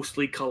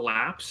mostly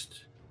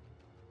collapsed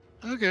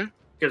Okay.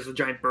 because the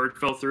giant bird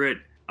fell through it.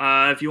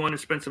 If you want to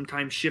spend some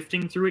time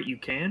shifting through it, you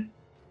can.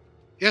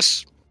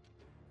 Yes.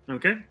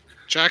 Okay.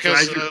 Chak So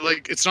has, as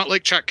you- it's not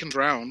like Chak can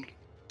drown.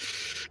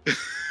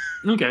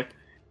 Okay.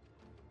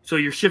 So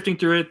you're shifting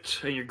through it,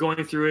 and you're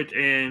going through it,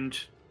 and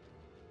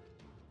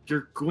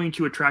you're going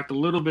to attract a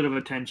little bit of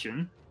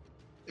attention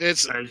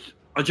It's, as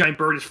a giant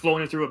bird is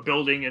flown through a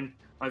building, and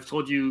I've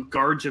told you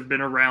guards have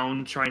been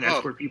around trying to Oh.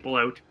 escort people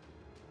out.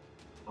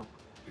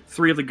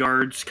 3 of the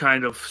guards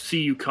kind of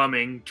see you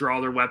coming,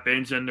 draw their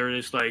weapons, and they're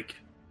just like,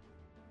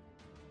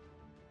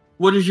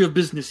 "What is your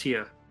business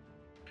here?"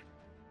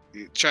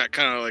 Chak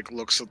kind of like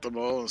looks at them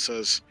all and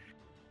says,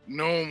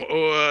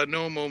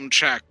 "No mom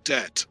Chak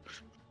debt.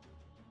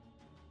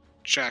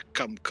 Chak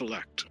come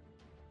collect."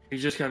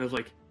 He's just kind of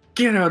like,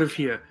 "Get out of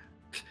here!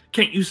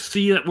 Can't you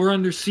see that we're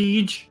under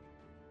siege?"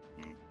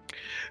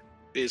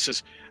 It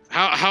says,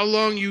 How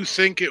long you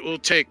think it will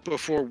take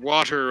before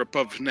water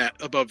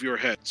above your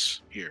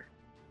heads here?"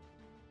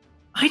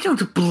 I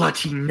don't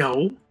bloody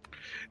know.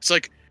 It's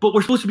like But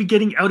we're supposed to be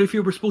getting out of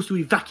here. We're supposed to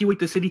evacuate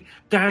the city.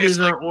 That It's is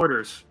like- our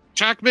orders.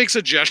 Chak makes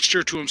a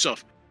gesture to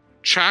himself.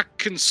 Chak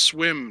can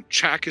swim.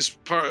 Chak is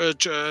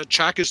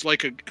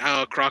like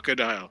a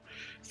crocodile.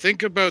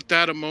 Think about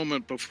that a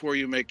moment before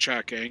you make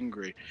Chak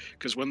angry.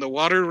 Because when the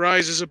water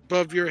rises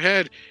above your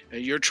head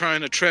and you're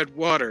trying to tread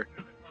water,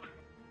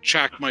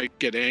 Chak might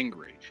get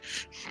angry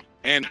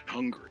and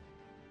hungry.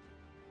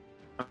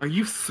 Are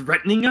you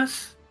threatening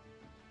us?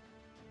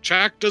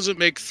 Chak doesn't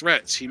make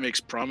threats, he makes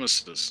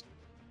promises.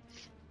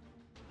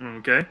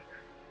 Okay.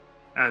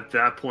 At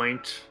that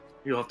point,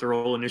 you'll have to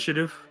roll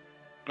initiative.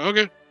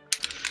 Okay.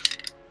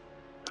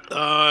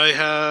 I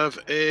have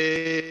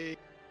a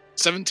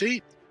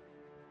 17.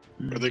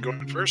 Are they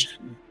going first?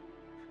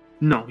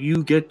 No,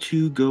 you get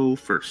to go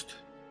first.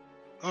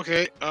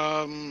 Okay.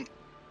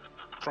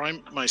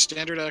 My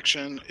standard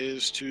action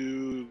is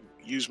to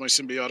use my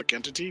symbiotic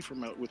entity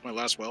with my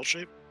last well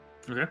shape.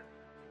 Okay.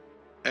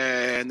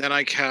 And then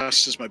I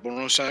cast as my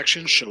bonus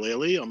action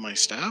Shillelagh on my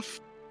staff.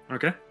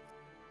 Okay.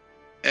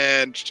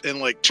 And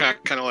like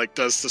Chak kind of like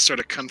does the sort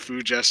of kung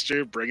fu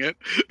gesture, bring it.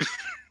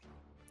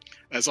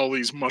 As all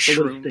these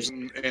mushrooms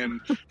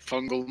and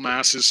fungal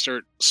masses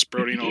start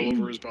sprouting all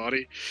over his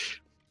body.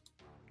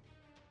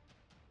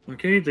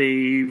 Okay,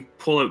 they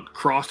pull out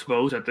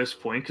crossbows at this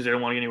point because they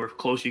don't want to get anywhere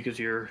close to you because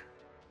you're,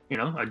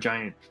 a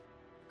giant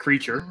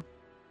creature.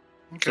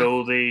 Okay.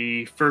 So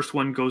the first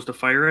one goes to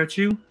fire at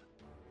you.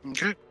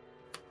 Okay.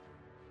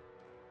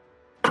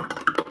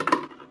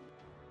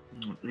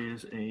 It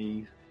is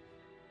a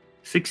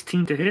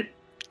 16 to hit.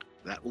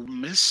 That will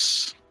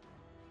miss.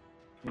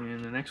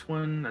 And the next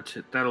one, that's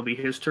it. That'll be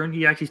his turn.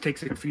 He actually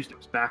takes a few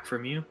steps back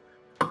from you.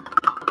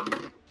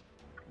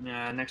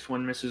 Next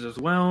one misses as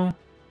well.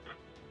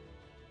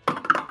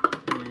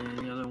 And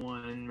the other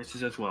one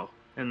misses as well.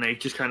 And they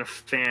just kind of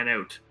fan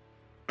out.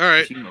 All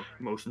right. See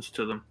motions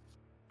to them.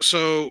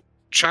 So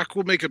Chak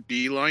will make a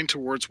beeline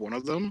towards one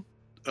of them.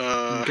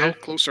 Okay. How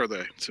close are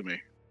they to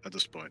me at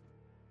this point?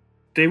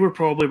 They were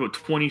probably about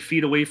 20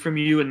 feet away from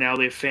you, and now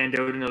they've fanned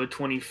out another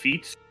 20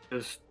 feet.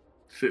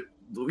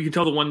 You can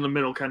tell the one in the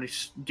middle kind of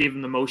gave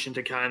him the motion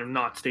to kind of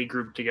not stay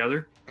grouped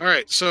together. All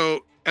right.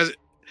 So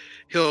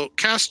he'll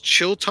cast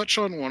Chill Touch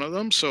on one of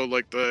them. So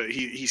like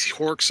he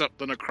horks up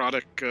the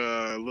necrotic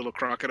little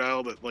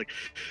crocodile that like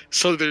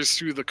slithers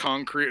through the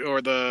concrete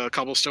or the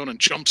cobblestone and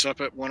jumps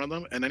up at one of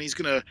them, and then he's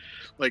gonna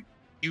like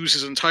use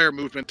his entire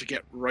movement to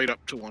get right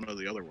up to one of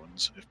the other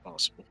ones if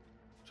possible.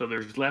 So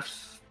there's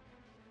lefts.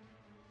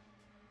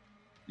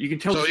 You can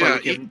tell So,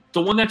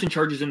 the one that's in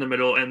charge is in the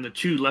middle, and the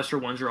 2 lesser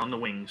ones are on the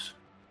wings.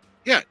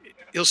 Yeah,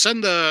 he'll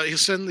send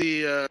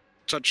the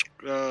touch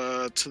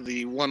to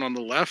the one on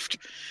the left,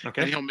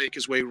 Okay. and he'll make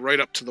his way right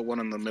up to the one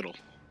in the middle.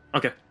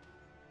 Okay.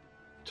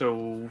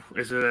 So,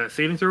 is it a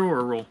saving throw or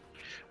a roll?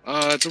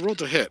 It's a roll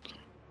to hit.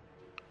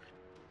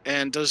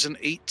 And does an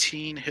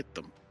 18 hit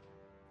them?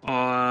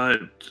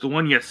 The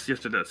one, yes,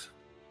 it does.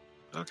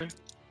 Okay.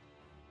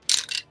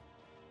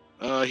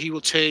 He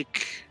will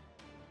take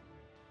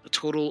a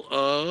total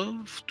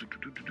of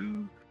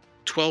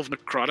 12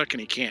 necrotic, and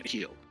he can't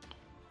heal.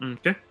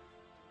 Okay.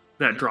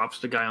 That drops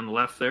the guy on the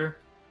left there.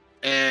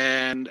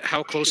 And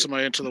how close am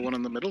I into the one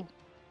in the middle?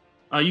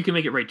 You can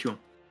make it right to him.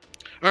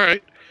 All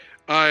right.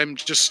 I'm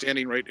just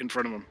standing right in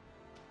front of him.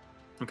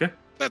 Okay.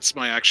 That's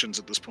my actions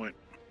at this point.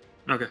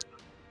 Okay.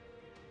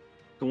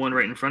 The one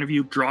right in front of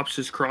you drops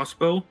his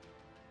crossbow,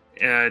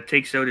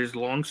 takes out his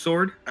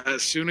longsword.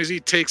 As soon as he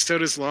takes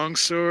out his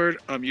longsword,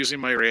 I'm using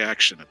my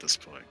reaction at this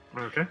point.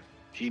 Okay.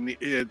 He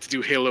to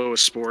do Halo of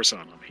Spores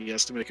on him. He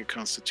has to make a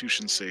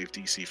Constitution save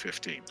DC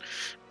 15.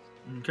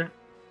 Okay.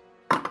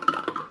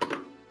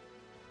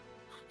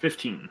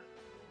 15.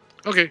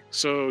 Okay,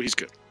 so he's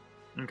good.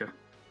 Okay.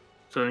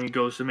 So then he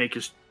goes to make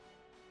his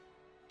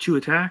 2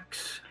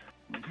 attacks.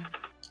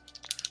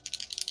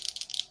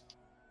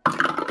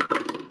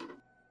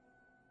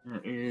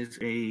 That is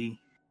a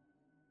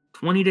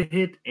 20 to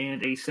hit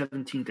and a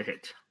 17 to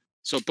hit.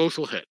 So both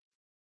will hit.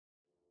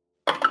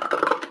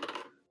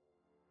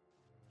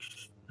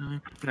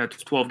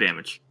 That's 12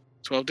 damage.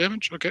 12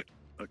 damage? Okay.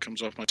 That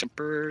comes off my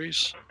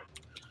temporaries.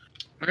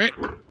 Alright.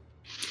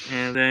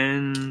 And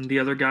then the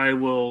other guy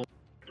will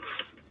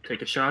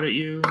take a shot at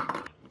you.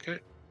 Okay.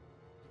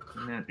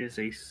 And that is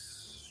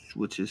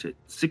which is it?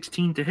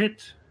 16 to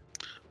hit.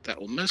 That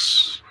will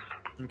miss.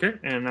 Okay,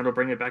 and that'll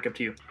bring it back up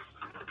to you.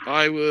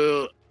 I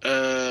will,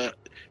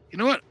 you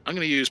know what? I'm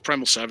going to use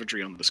Primal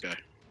Savagery on this guy.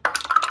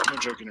 I'm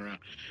not joking around.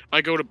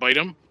 I go to bite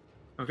him.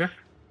 Okay,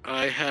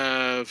 I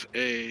have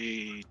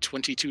a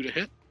 22 to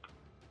hit.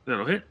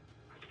 that'll hit.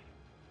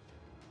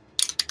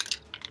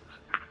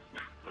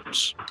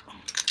 Oops.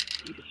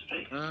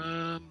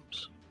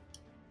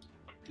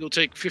 You'll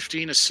take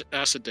 15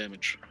 acid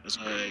damage as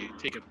I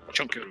take a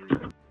chunk out of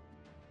you.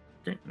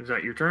 Okay, is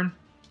that your turn?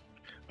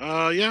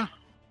 Yeah.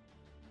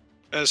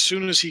 As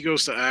soon as he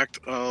goes to act,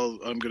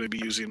 I'm going to be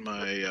using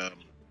my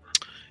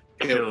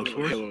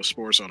Halo of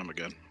Spores on him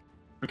again.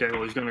 Okay,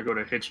 well, he's going to go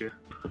to hit you.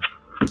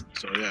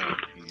 So yeah,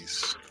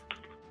 he's...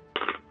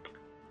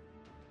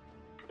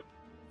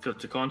 So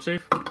it's a con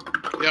save?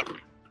 Yep.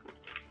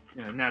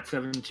 Yeah, nat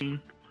 17.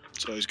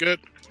 So he's good.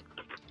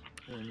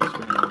 And he's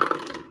gonna...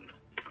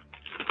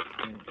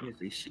 and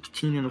here's a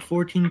 16 and a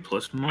 14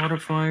 plus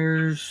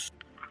modifiers.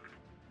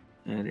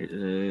 And it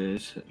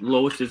is...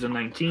 lowest is a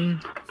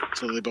 19.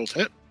 So they both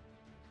hit.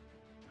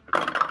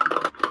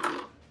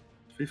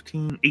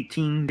 15,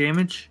 18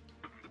 damage.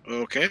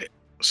 Okay.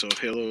 So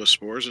Halo of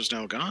Spores is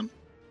now gone.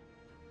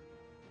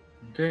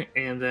 Okay,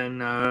 and then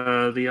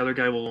the other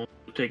guy will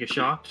take a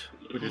shot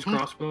with his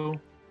crossbow.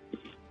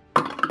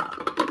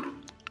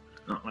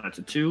 Oh, that's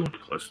a 2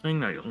 plus thing.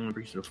 That only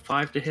brings it to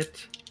 5 to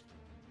hit.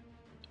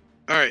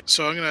 Alright,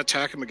 so I'm going to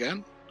attack him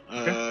again.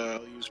 Okay.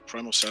 I'll use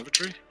Primal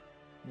Savagery.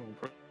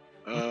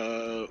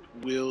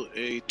 Will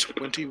a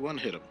 21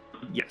 hit him?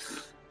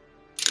 Yes.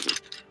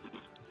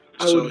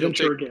 I So would he'll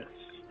venture a take- guess.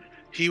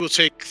 He will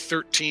take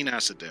 13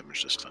 acid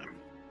damage this time.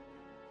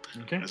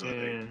 Okay, As I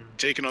and...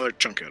 take another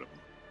chunk out of him.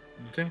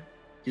 Okay.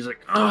 He's like,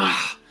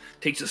 ah!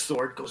 Takes his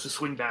sword, goes to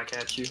swing back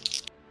at you.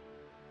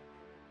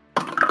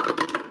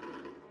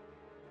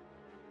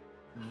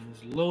 And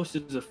his lowest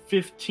is a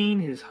 15,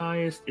 his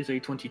highest is a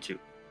 22.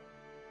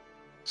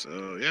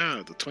 So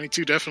yeah, the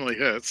 22 definitely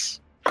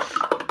hits.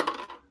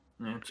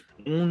 That's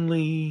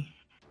only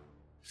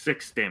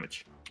 6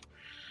 damage.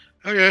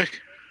 Okay.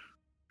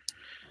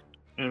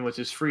 And with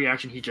his free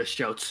action, he just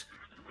shouts,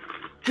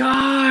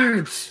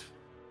 guards!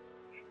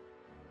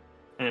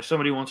 And if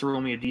somebody wants to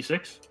roll me a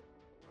d6,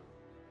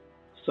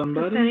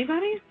 Somebody?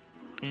 Anybody?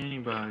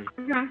 anybody.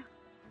 Okay.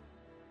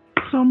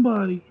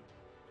 Somebody.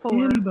 4.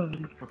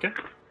 Anybody. Okay.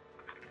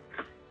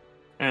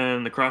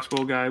 And the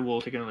crossbow guy will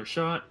take another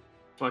shot.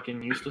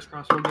 Fucking useless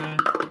crossbow guy.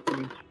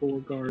 4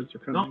 guards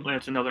are No, coming.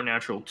 that's another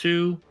natural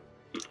 2.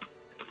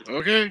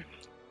 Okay.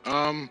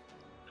 And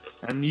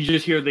you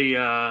just hear the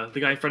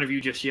guy in front of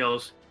you just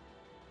yells,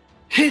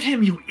 "Hit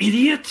him, you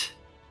idiot!"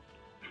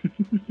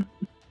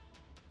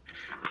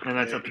 And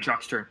that's up to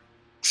Chuck's turn.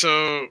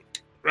 So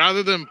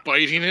rather than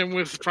biting him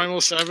with Primal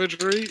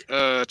Savagery,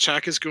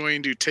 Chak is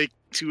going to take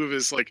 2 of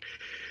his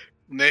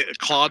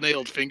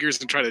claw-nailed fingers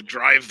and try to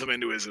drive them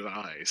into his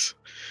eyes.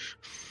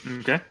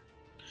 Okay.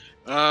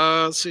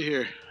 Let's see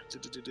here.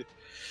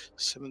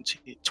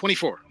 17,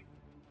 24.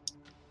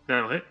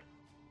 That'll hit.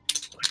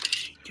 What is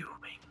she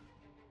doing?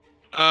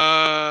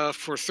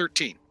 For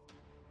 13.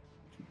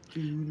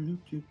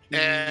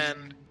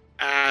 And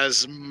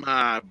as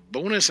my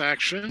bonus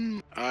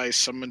action, I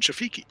summon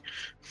Shafiki,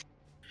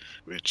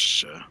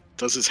 which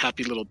does his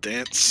happy little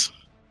dance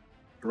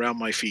around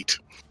my feet.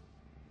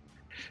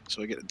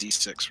 So I get a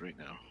d6 right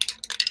now.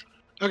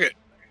 Okay,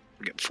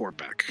 I get 4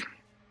 back.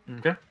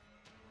 Okay.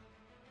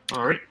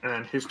 All right,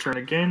 and his turn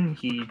again.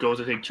 He goes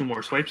to take 2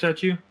 more swipes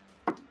at you.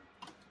 All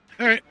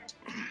right.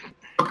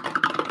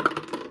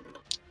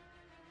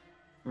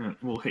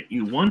 We'll hit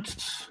you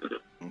once.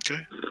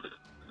 Okay.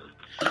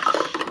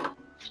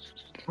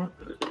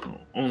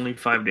 Only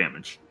 5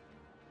 damage.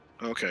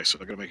 Okay, so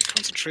I gotta make a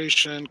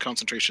concentration.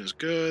 Concentration is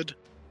good.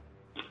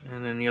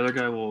 And then the other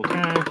guy will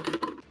attack.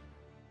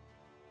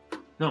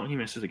 No, he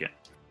misses again.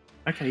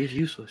 Okay, he's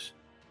useless.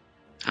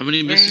 How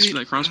many misses for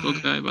that crossbow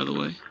guy, by the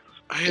way?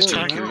 I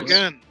attack him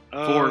again.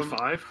 4 or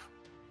 5.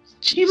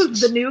 He was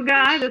Jesus. the new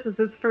guy. This is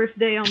his first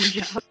day on the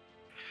job.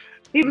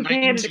 He was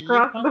handed a 19.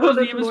 crossbow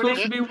this even supposed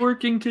morning. to be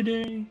working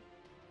today.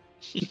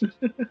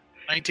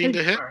 19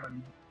 to hit.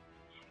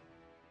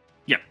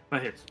 Yeah,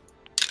 that hits.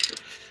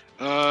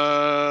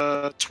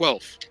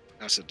 12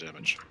 acid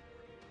damage.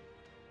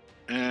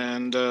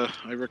 And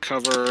I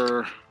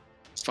recover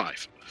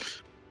 5.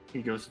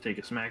 He goes to take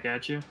a smack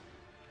at you.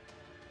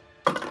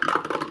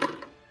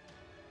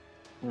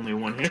 Only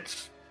 1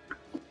 hits.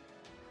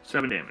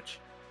 7 damage.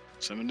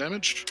 7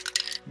 damage.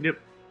 Yep.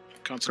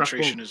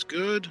 Concentration Crossbow. is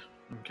good.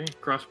 Okay,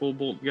 crossbow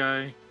bolt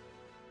guy.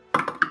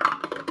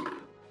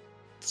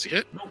 Does he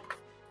hit? Nope.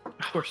 Of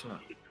course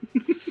not.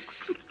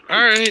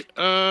 All right.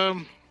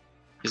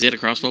 Has he had a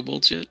crossbow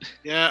bolts yet?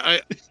 Yeah.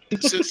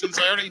 Since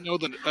I already know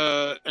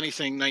that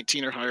anything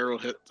 19 or higher will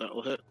hit, that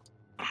will hit.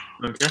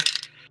 Okay.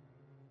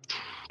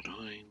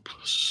 9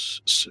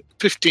 plus 6,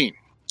 15.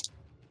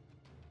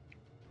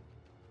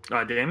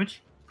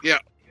 Damage? Yeah.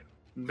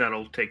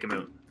 That'll take him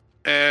out.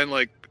 And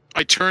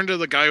I turn to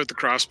the guy with the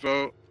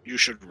crossbow. You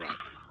should run.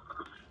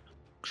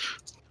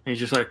 He's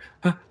just like,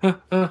 huh, huh,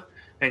 huh,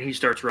 and he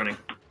starts running.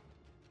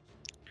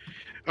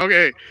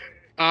 Okay.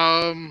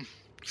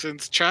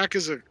 Since Chak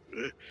is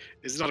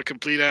not a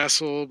complete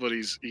asshole, but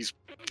he's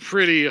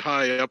pretty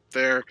high up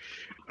there.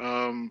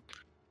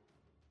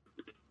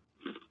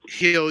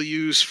 He'll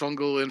use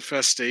fungal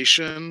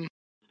infestation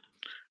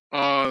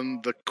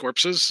on the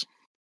corpses,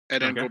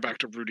 and then Okay. go back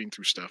to rooting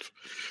through stuff.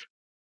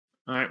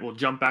 All right, we'll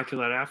jump back to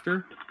that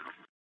after.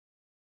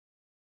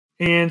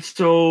 And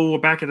so we're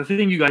back at the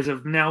thing. You guys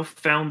have now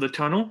found the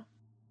tunnel,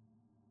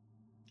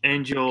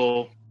 and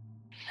you'll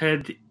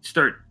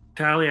start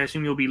Tally. I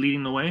assume you'll be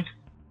leading the way.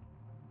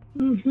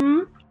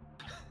 Mm-hmm.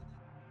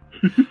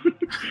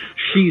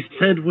 She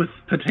said with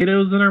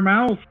potatoes in her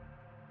mouth.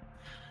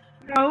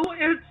 No,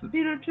 it's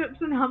potato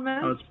chips and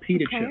hummus. Oh, it's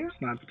pita Okay. chips,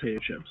 not potato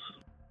chips.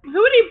 Who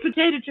would eat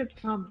potato chips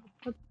and hummus?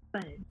 That's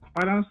the thing.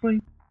 Quite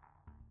honestly,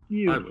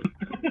 you. I would.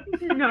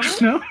 No.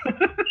 No.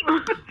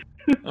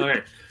 All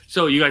right,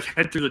 so you guys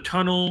head through the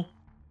tunnel.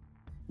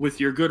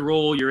 With your good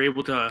roll, you're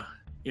able to,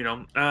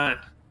 can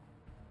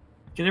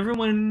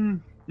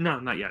everyone? No,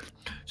 not yet. So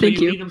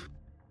Thank you. lead them...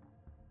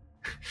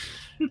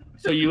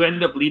 So you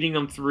end up leading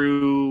them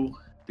through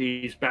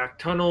these back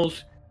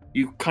tunnels.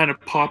 You kind of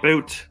pop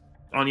out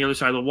on the other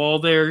side of the wall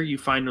there. You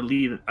find the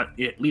lead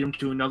them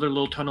to another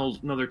little tunnel,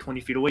 another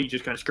 20 feet away. You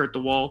just kind of skirt the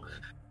wall.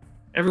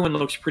 Everyone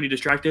looks pretty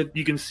distracted.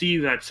 You can see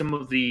that some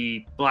of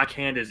the Black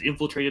Hand has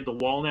infiltrated the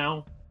wall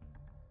now.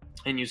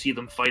 And you see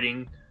them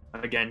fighting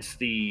against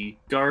the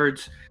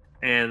guards.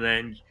 And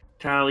then,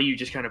 Tally, you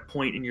just kind of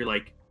point and you're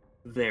like,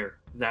 there.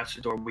 That's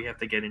the door we have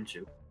to get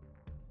into.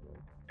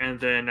 And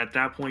then at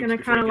that point... Gonna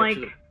before kind you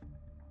of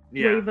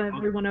get to wave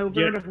everyone over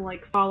Yeah. to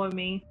follow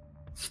me.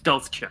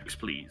 Stealth checks,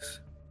 please.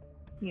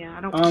 Yeah,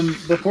 I don't.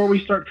 Before we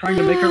start trying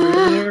to make our way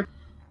over there,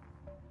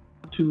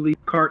 to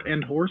leave cart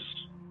and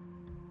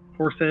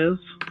horses,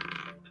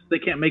 they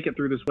can't make it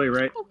through this way,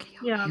 right? Okay.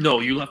 Yeah.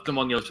 No, you left them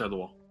on the other side of the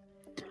wall.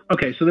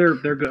 Okay, so they're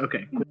good.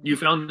 Okay, cool. You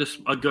found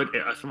a good,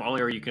 small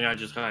area you can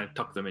just kind of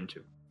tuck them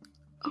into.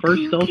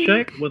 First stealth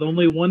check with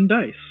only 1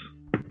 dice.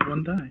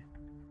 1 die.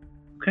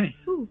 Okay.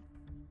 Ooh.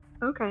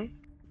 Okay.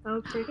 That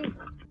was pretty good.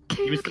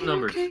 Okay, Give me some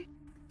numbers.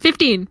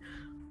 15.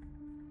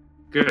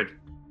 Good.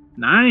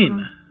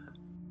 9.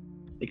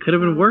 It could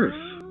have been worse.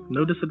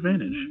 No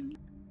disadvantage.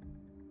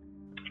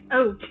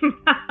 Oh.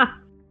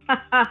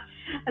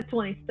 At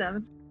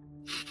 27.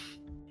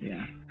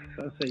 Yeah.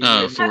 So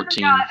I'll say 14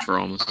 forgot. for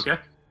almost. Okay.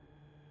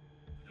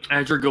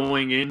 As you're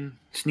going in,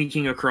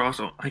 sneaking across,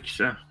 I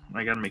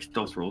gotta make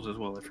stealth rolls as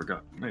well. I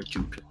forgot. I have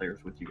 2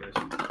 players with you guys.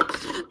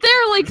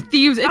 They're like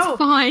thieves. It's Oh.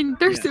 fine.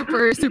 They're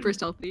Yeah. super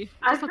stealthy.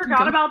 I Just let them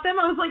forgot go. about them.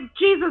 I was like,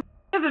 Jesus,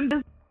 have him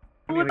been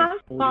I'm with gonna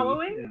us, 40,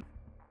 following?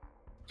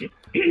 yeah.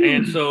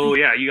 And so,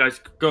 yeah, you guys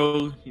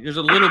go. There's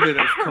a little bit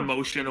of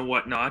commotion and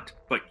whatnot,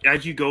 but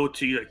as you go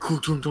to,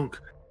 like,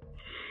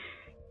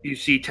 you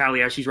see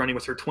Tally as she's running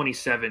with her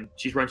 27.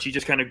 She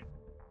just kind of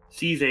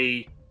sees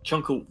a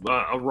chunk of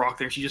a rock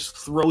there. She just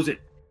throws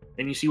it,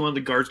 and you see one of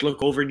the guards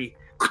look over, and you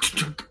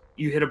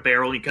hit a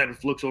barrel. And he kind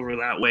of looks over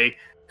that way,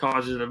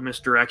 causes a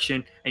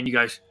misdirection, and you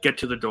guys get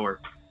to the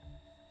door.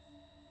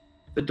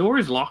 The door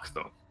is locked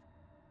though,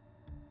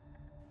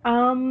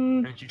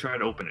 and you try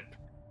to open it.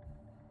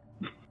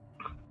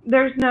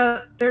 There's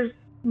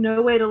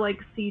no way to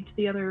see to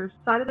the other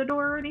side of the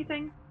door or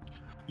anything.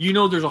 You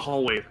know there's a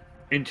hallway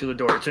into the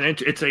door.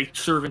 It's a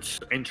servant's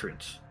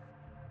entrance.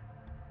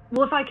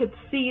 Well, if I could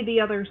see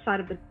the other side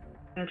of the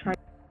door, try to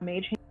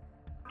mage hand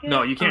it.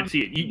 No, you can't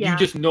see it. You yeah.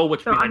 just know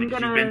what's So behind I'm it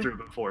because you've gonna- been through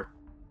it before.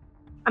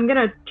 I'm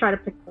gonna try to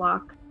pick the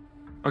lock.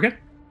 Okay.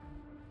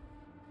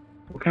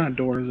 What kind of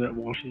door is that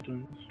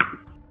Washington's?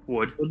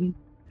 Wood. Wooden?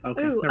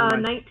 Okay, Ooh, never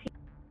mind.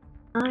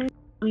 19,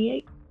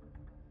 28.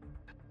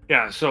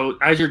 Yeah, so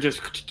as you're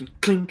just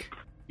clink,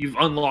 you've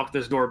unlocked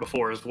this door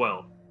before as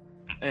well.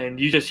 And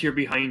you just hear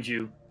behind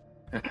you,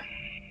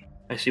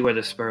 I see why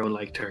the sparrow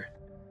liked her.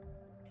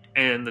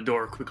 And the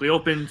door quickly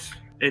opens.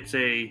 It's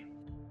a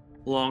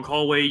long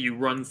hallway. You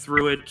run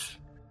through it.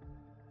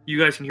 You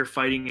guys can hear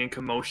fighting and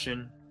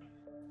commotion.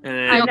 And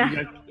then I you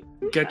guys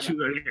get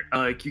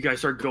to, you guys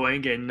start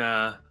going, and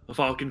the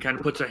Falcon kind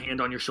of puts a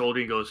hand on your shoulder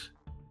and goes,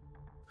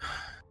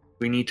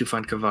 "We need to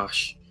find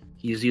Kavash.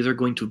 He is either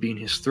going to be in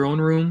his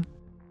throne room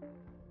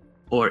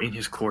or in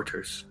his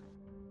quarters."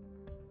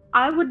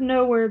 I would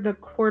know where the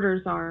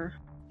quarters are.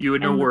 You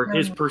would know And the where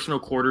his throne- personal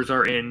quarters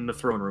are, and the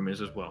throne room is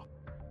as well.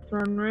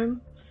 Throne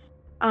room.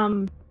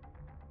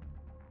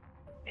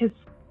 His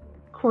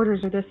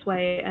quarters are this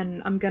way,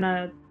 and I'm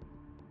gonna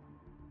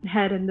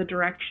head in the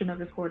direction of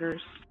his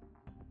quarters.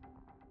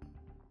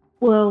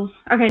 Well,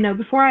 okay, no,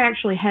 before I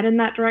actually head in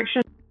that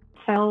direction,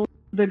 tell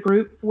the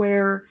group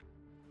where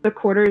the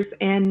quarters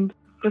and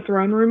the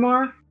throne room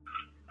are,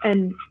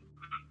 and,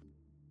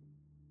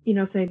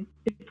 say,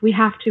 if we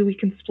have to, we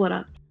can split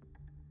up.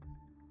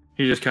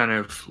 He just kind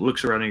of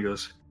looks around and he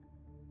goes,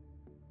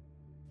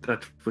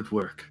 "That would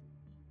work."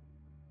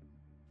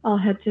 I'll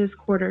head to his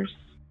quarters,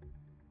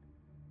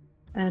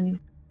 and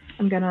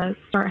I'm gonna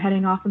start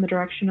heading off in the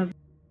direction of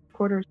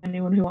quarters.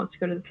 Anyone who wants to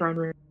go to the throne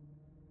room.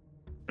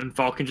 And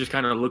Falcon just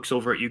kind of looks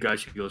over at you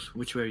guys. He goes,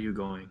 "Which way are you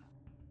going?"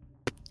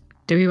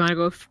 Do we want to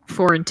go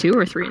 4 and 2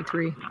 or 3 and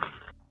 3?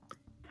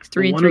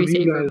 3 and One 3 of you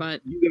safer, guys,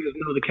 but you guys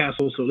know the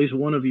castle, so at least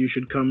one of you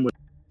should come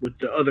with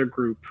the other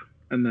group,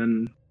 and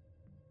then.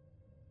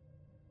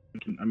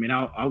 I mean,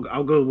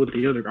 I'll go with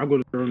the other. I'll go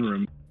to the throne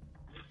room.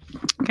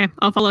 okay,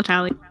 I'll follow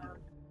Tally.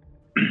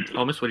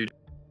 Almost, what do you do?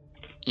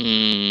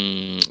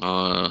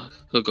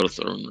 He'll go to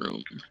throne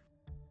room.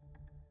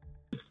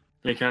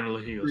 He kind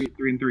of he goes,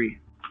 3 and 3.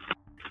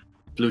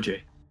 "Blue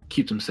Jay,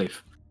 keep them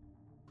safe."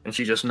 And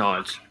she just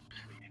nods,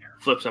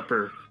 flips up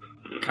her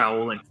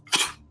cowl, and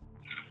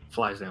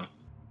flies down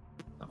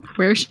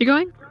Where is she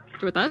going?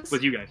 With us?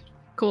 with you guys.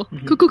 Cool.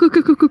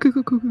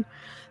 Mhm.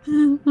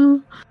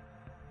 Cool.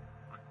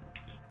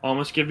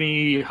 Almost, give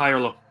me high or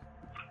low.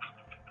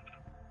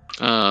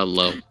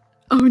 Low.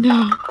 Oh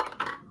no.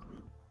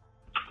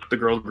 The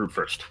girl group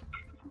first.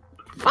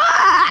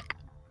 Fuck!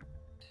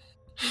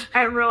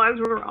 I didn't realize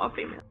we were all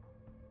female.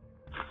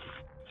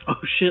 Oh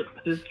shit!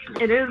 That is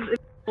true.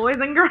 It's boys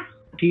and girls.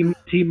 Team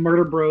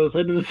Murder Bros,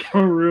 head to the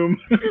throne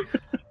room.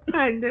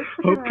 I did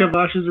Hope forget.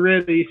 Kavash is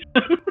ready.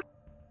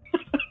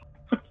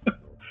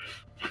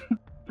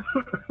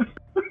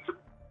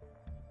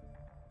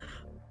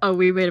 Oh,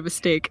 we made a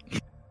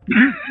mistake.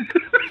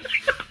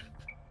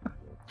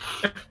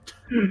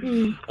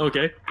 Mm.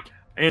 Okay.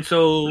 And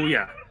so,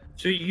 yeah.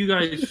 So you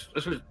guys,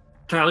 sort of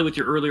tally with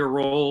your earlier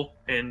roll,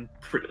 and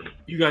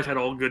you guys had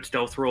all good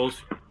stealth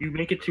rolls. You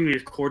make it to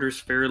his quarters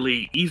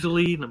fairly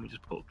easily. Let me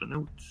just pull up the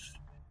notes.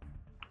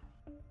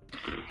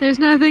 There's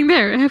nothing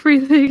there.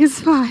 Everything is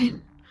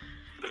fine.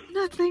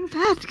 Nothing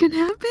bad can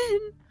happen.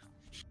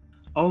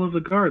 All of the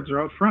guards are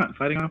out front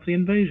fighting off the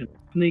invasion.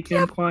 Sneak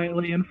in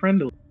quietly and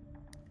friendly.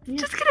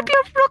 Just gonna be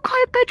a real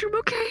quiet bedroom,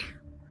 okay?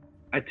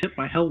 I tip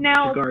my helmet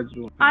Now, to guards.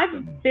 who-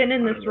 I've been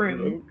in this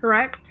room,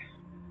 correct?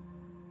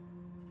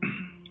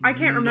 I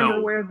can't remember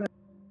No. where the.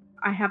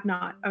 I have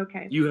not.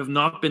 Okay. You have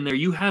not been there.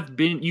 You have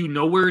been. You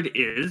know where it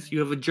is. You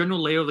have a general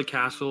layout of the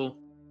castle,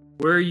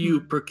 where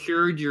you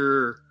procured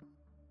your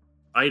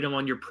item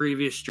on your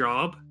previous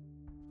job.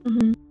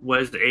 Mhm.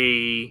 Was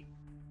a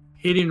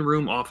hidden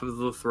room off of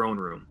the throne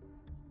room.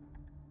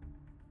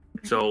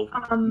 So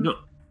no,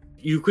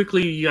 you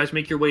guys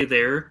make your way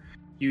there.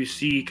 You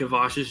see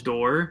Kavash's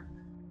door.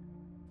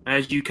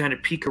 As you kind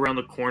of peek around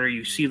the corner,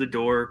 you see the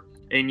door,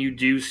 and you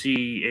do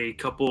see a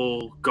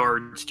couple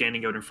guards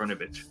standing out in front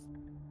of it.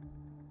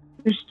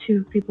 There's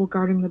 2 people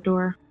guarding the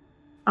door.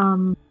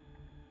 And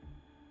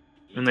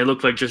they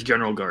look like just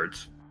general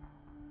guards.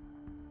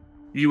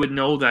 You would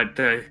know that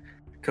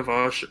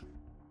Kavash,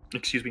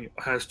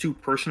 has 2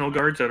 personal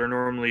guards that are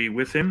normally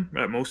with him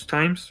at most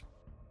times.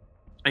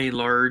 A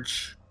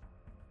large...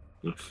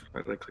 Oops,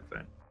 why did I click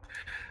that?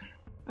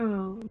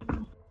 Oh.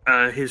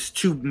 His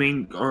 2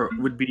 main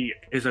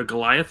is a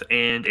Goliath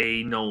and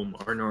a gnome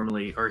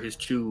are his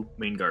 2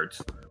 main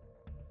guards.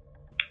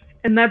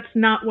 And that's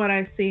not what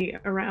I see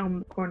around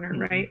the corner,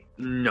 Mhm. right?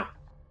 No.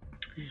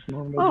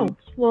 Normal Oh, dudes.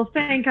 well,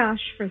 thank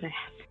gosh for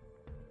that.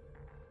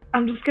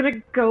 I'm just gonna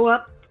go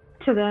up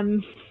to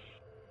them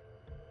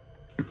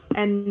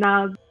and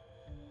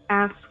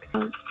ask,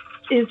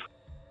 is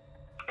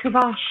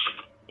Kavash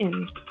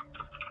in?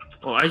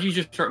 Well, as you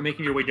just start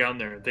making your way down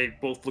there, they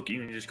both look at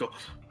you and just go,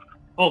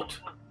 "Halt!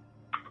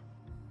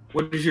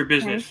 What is your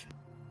business?"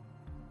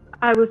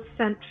 I was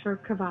sent for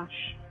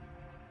Kavash.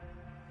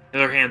 And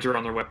their hands are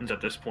on their weapons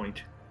at this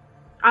point.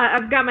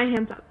 I've got my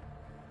hands up.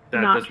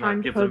 That not does trying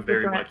not to give them pose a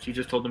very threat. much. You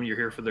just told them you're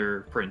here for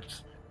their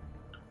prince.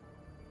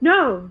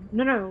 No.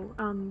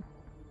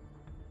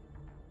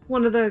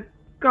 One of the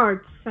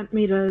guards sent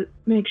me to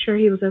make sure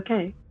he was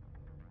okay.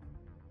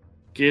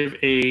 Give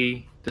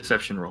a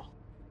deception roll.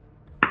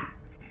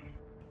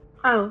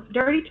 Oh,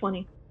 dirty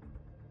 20.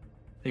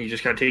 And he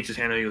just kind of takes his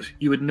hand and he goes,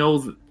 you would know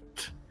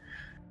that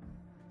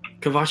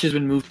Kavash has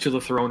been moved to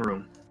the throne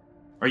room.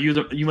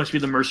 You must be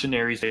the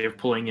mercenaries they are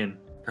pulling in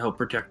to help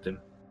protect him.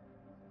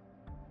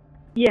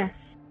 Yes.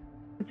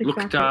 That's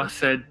exactly Lukta it.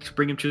 said to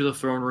bring him to the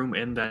throne room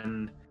and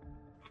then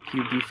he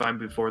would be fine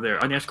before there.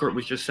 An escort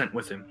was just sent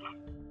with him.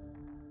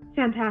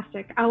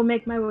 Fantastic. I'll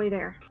make my way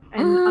there.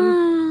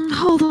 And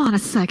Hold on a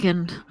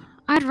second.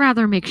 I'd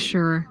rather make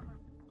sure.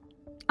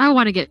 I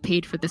want to get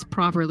paid for this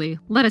properly.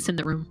 Let us in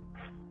the room.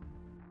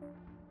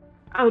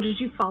 Oh, did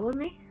you follow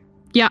me?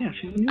 Yeah.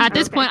 she's At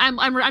this Okay. point,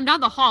 I'm down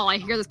the hall. I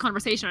hear this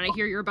conversation, and I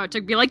hear you're about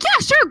to be like, "Yeah,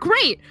 sure,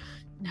 great."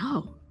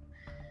 No.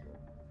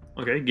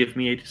 Okay, give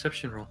me a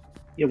deception roll.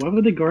 Yeah, why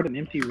would they guard an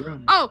empty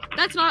room? Oh,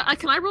 that's not.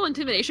 Can I roll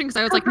intimidation? Because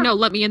I was like, "No,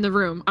 let me in the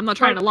room. I'm not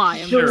trying to lie.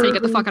 I'm Sure. just saying,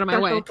 get the fuck out of my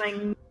way." Special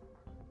thing.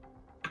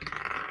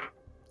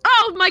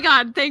 Oh my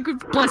God! Thank you,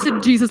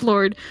 blessed Jesus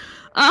Lord.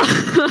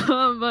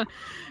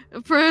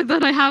 For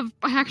that, I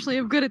actually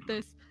am good at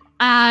this.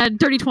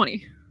 Dirty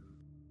 20.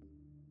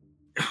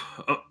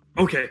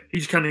 Okay, he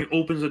just kind of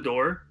opens the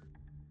door.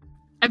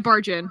 I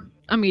barge in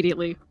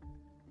immediately.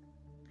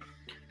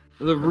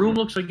 The room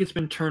looks like it's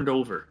been turned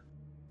over.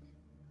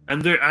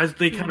 And as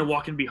they kind of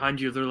walk in behind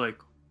you, they're like,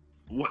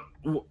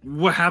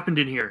 what happened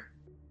in here?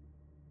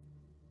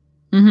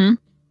 Mm-hmm.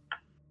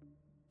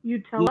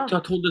 You tell us.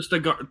 Lukta told us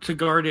to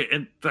guard it,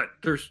 and that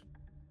there's...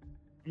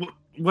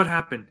 What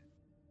happened?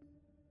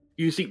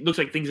 You see, looks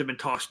like things have been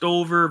tossed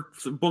over,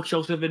 some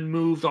bookshelves have been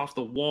moved off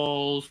the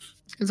walls.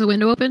 Is the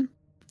window open?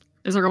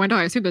 Is there a window?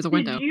 I assume there's a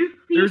window. Did you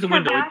see There's a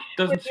window. It Kavash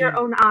doesn't with your seem-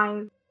 own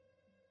eyes?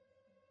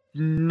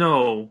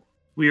 No.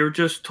 We were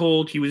just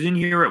told he was in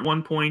here at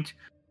one point,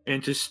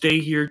 and to stay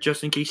here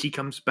just in case he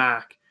comes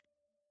back.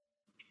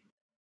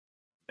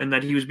 And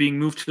that he was being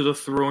moved to the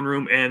throne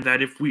room, and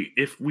that if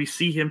we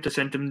see him, to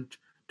send him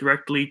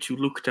directly to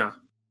Lukta.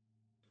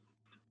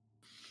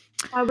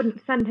 I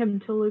wouldn't send him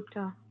to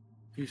Lukta.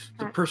 He's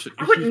the person.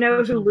 I wouldn't he's know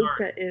who personal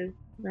guard. Lukta is,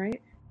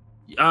 right?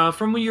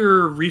 From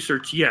your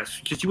research, yes,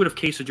 because you would have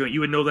cased the joint. You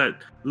would know that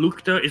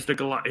Lukta is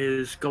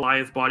is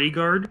Goliath's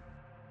bodyguard,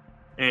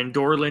 and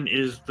Dorlin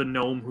is the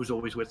gnome who's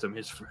always with him,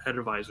 his head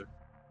advisor.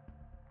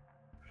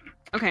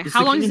 Okay, Is how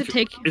the long king does in it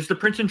take? Is the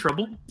prince in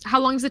trouble? How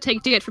long does it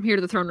take to get from here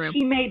to the throne room?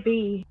 He may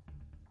be.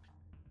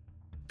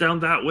 Down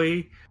that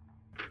way.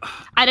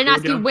 I didn't Go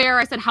ask you down. where.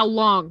 I said how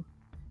long.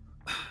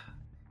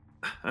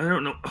 I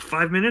don't know.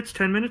 5 minutes?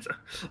 10 minutes?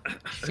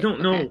 I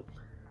don't know. okay.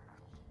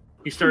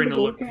 He's starting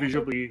to look Okay.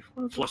 visibly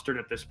flustered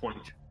at this point.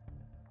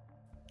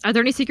 Are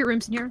there any secret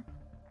rooms in here?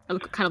 I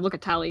kind of look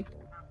at Tally.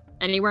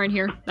 Anywhere in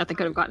here that they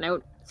could have gotten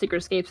out? Secret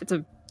escapes. It's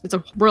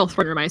a royal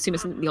throne room. I assume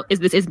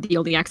this isn't the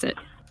only exit.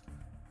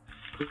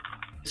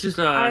 This is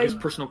his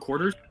personal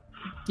quarters.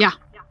 Yeah.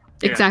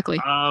 Exactly.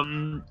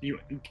 You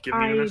give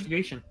me an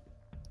investigation.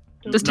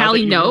 Does Not that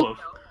Tally you know? of.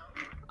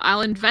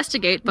 I'll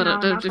investigate, but No,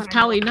 not if that I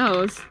Tally know.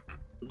 knows.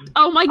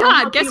 Oh my I'll God!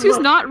 help Guess you who's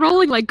look. not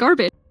rolling like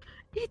garbage?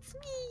 It's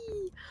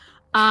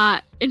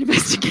me.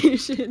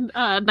 Investigation.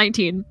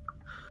 19.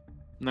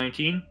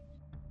 19.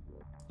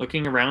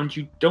 Looking around,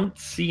 you don't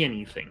see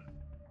anything.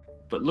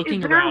 But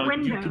looking there a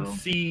around, you can window?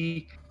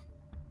 see...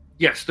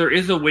 Yes, there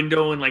is a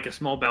window and like a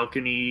small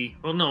balcony.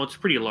 Well, no, it's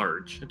pretty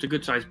large. It's a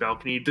good-sized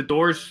balcony. The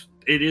doors,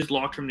 it is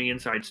locked from the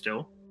inside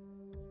still.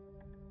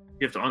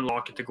 You have to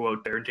unlock it to go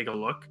out there and take a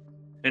look.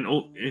 And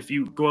if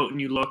you go out and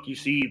you look, you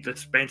see the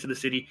expanse of the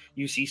city.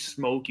 You see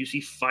smoke. You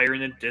see fire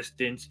in the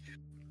distance.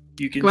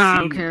 You can Wow, I see...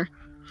 don't care.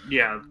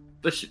 Yeah,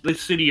 the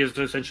city has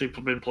essentially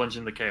been plunged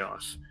into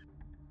chaos.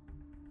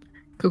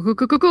 Cool.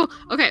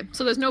 Okay,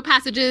 so there's no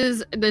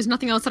passages. There's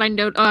nothing else that I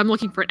note. Oh, I'm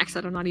looking for an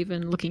exit. I'm not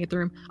even looking at the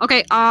room.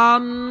 Okay,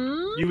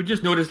 You would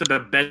just notice that the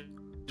bed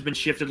has been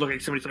shifted. Look like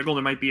somebody's like, oh,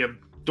 there might be a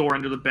door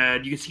under the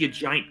bed. You can see a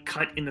giant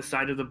cut in the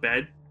side of the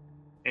bed,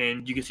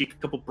 and you can see a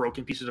couple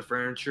broken pieces of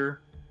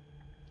furniture,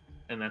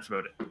 and that's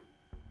about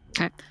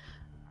it.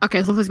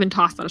 Okay, so it's been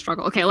tossed out of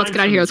struggle. Okay, let's Find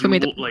get out of here. Let's go some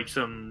meet the... jewel- like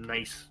some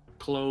nice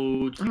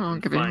clothes. Oh, You can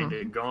give me a find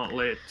moment. a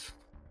gauntlet,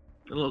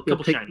 a little You'll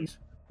couple take- shinies.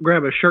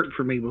 Grab a shirt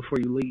for me before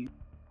you leave.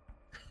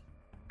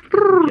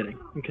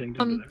 I'm kidding.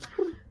 Don't do that.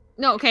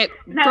 No, okay.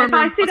 No, throne if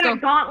I room, see let's that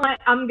go. gauntlet,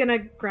 I'm gonna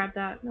grab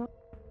that. No.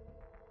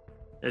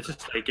 It's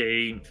just like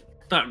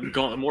not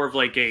gauntlet, more of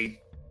like a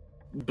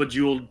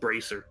bejeweled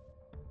bracer.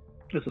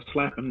 It's a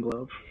slapping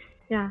glove.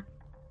 Yeah.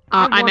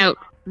 I'm out,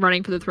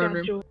 running for the throne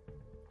room. Jewel.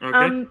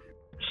 Okay.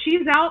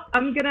 She's out.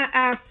 I'm gonna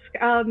ask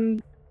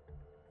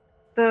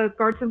the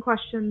guard some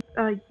questions.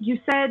 You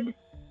said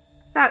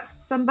that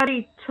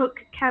somebody took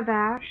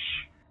Kavash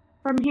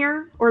from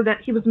here, or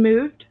that he was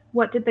moved.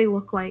 What did they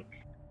look like?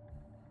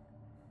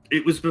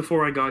 It was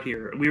before I got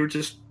here. We were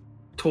just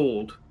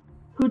told.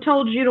 Who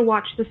told you to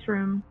watch this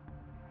room?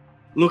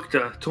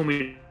 Lukta told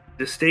me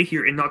to stay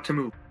here and not to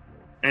move.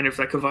 And if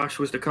that Kavash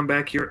was to come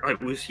back here,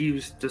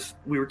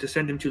 we were to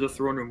send him to the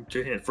throne room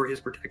for his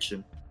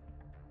protection.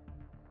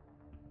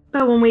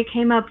 But when we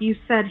came up, you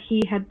said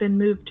he had been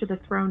moved to the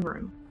throne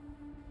room.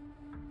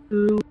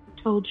 Who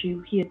told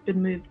you he had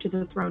been moved to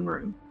the throne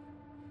room?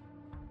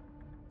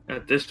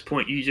 At this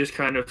point, you just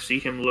kind of see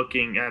him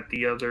looking at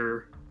the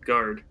other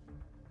guard.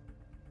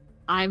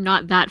 I'm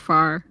not that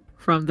far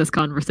from this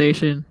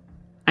conversation.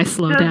 I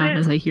slow down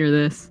as I hear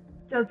this.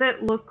 Does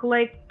it look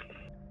like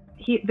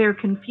they're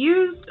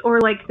confused or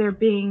like they're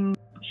being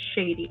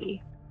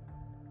shady?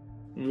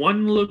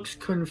 One looks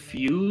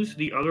confused.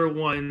 The other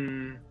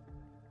one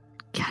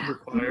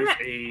requires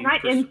Can I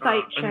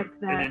insight check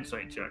that? An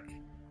insight check.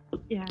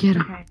 Yeah. Get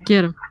him. Okay.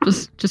 Get him.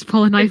 Just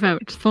pull a knife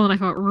out. Just pull a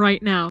knife out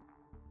right now.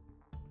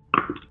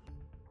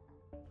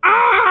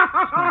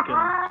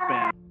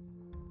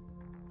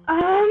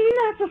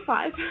 That's a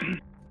 5.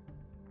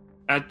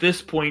 At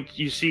this point,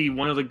 you see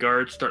one of the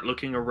guards start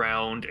looking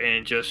around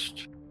and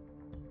just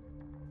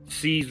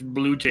sees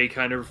Blue Jay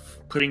kind of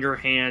putting her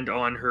hand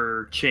on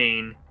her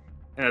chain.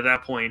 And at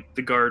that point,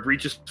 the guard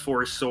reaches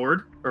for his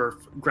sword, or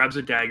grabs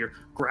a dagger,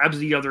 grabs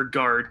the other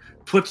guard,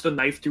 puts the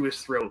knife to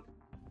his throat.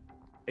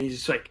 And he's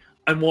just like,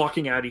 I'm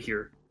walking out of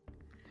here.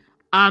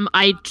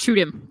 I shoot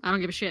him. I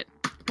don't give a shit.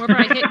 Whoever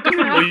I hit.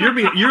 Well,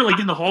 you're like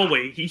in the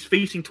hallway. He's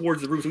facing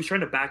towards the roof, so he's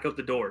trying to back out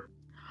the door.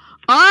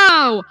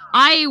 Oh,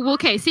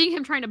 okay. Seeing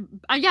him trying to,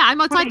 yeah, I'm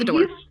outside the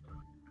door,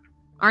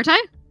 aren't I?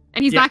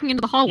 And he's backing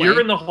into the hallway. You're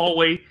in the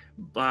hallway.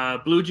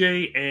 Blue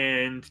Jay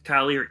and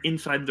Tally are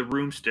inside the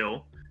room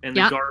still, and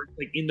the guard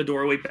like in the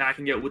doorway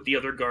backing out with the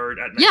other guard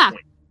at next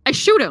point. I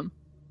shoot him.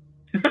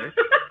 Okay.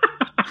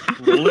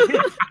 Roll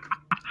it.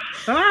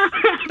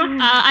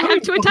 I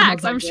have 2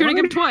 attacks. I'm shooting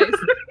him twice.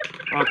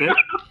 Okay.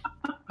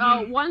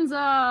 One's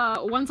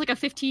like a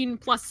 15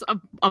 plus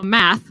a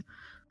math.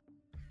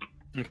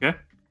 Okay.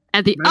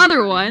 And the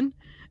other one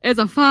is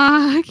a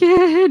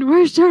fucking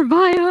where's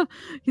Jeremiah?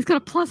 He's got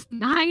a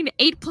 +9.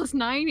 8 plus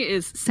 9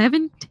 is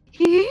 17.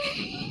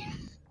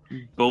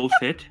 Both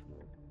hit.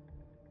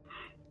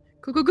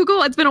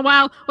 Cool. It's been a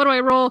while. What do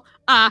I roll?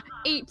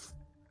 8.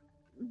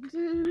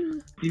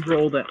 You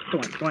rolled it.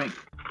 Boink.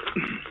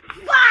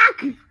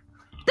 Fuck!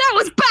 That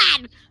was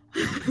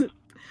bad!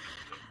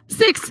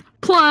 6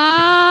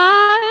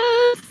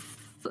 plus...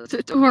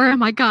 Or, oh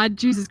my god,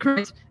 Jesus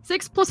Christ.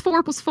 6 plus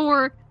 4 plus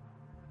 4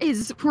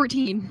 is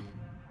 14.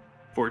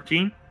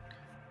 14?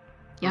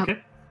 Yep. Okay.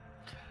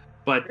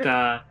 But,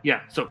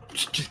 so...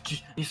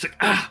 He's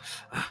like,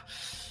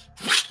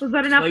 Was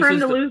that enough for him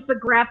to lose the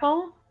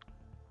grapple?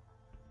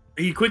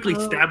 He quickly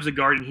stabs the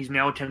guard, and he's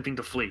now attempting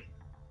to flee.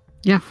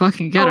 Yeah,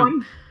 fucking get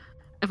him.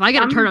 If I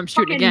get a turn, I'm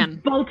shooting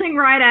again. Bolting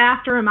right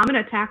after him. I'm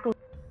gonna tackle.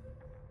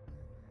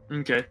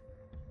 Okay.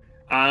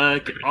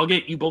 I'll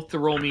get you both to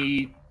roll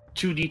me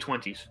 2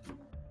 d20s.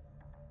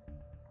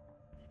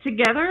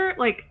 Together?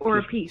 Or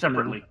a piece?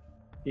 Separately.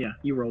 Yeah,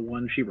 you roll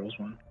 1, she rolls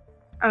 1.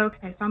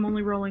 Okay, so I'm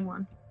only rolling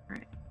 1.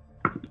 Alright.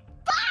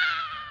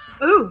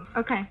 Ooh,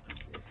 okay.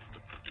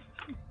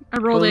 I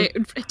rolled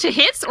to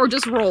hits or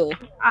just roll?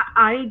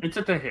 It's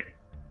at the hit.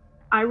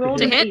 I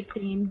rolled an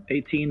 18.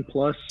 18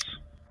 plus.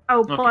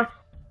 Oh, plus.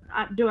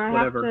 Do I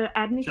whatever. have to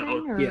add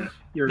anything? Or? Yeah.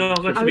 No,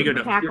 that should be good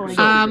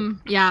enough.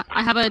 Yeah,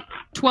 I have a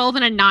 12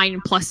 and a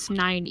 9 plus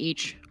 9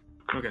 each.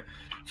 Okay.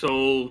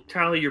 So,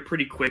 Tally, you're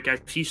pretty quick. As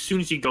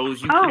soon as he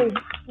goes,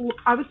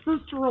 I was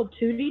supposed to roll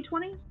 2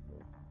 d20s?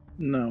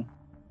 No.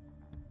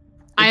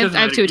 I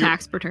have 2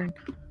 attacks per turn.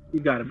 You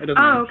got him. It doesn't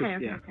matter.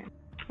 Okay.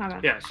 Not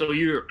bad. Yeah, so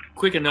you're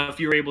quick enough,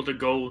 you're able to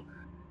go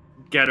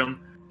get him.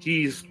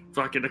 He's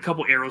fucking a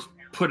couple arrows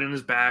put in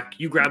his back.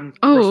 You grab him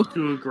to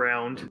the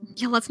ground.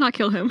 Yeah, let's not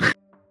kill him.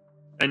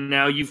 And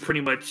now you've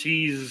pretty much,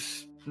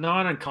 he's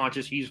not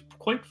unconscious, he's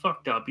quite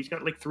fucked up. He's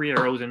got 3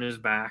 arrows in his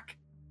back.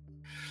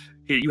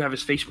 You have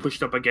his face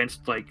pushed up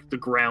against the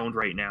ground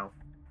right now.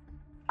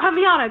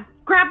 Aviana,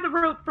 grab the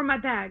rope from my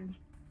bag.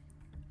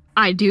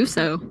 I do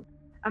so.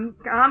 I'm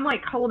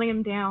holding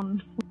him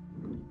down.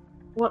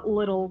 What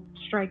little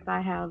strength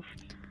I have.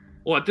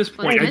 Well, at this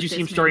point, I just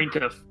seem starting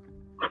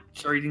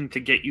to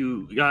get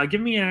you.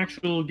 Give me a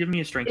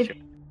strength check.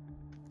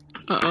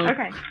 Uh-oh.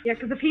 Okay, yeah,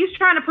 because if he's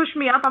trying to push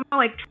me up, I'm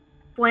gonna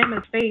slam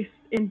his face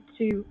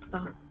into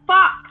the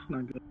fuck.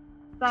 Not good.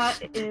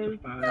 That is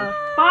a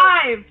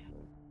 5.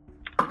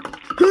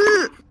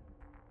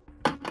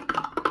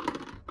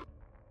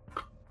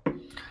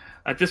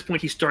 At this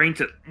point, he's starting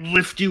to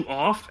lift you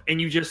off,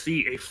 and you just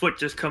see a foot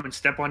just come and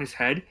step on his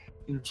head.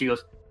 And she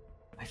goes,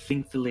 I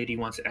think the lady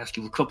wants to ask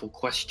you a couple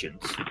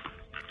questions.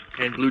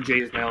 And Blue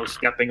Jay is now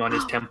stepping on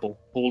his temple,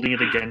 holding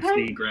it against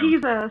the ground.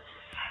 Jesus.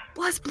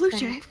 Bless Blue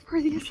Jay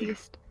for the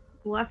assist.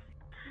 Bless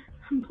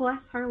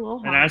her little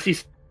heart. And as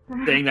she's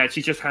saying that,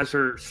 she just has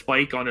her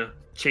spike on a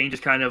chain,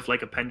 just kind of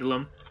like a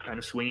pendulum, kind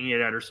of swinging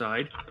it at her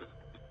side.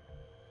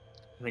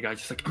 And the guy's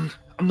just like,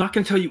 I'm not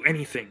going to tell you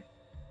anything.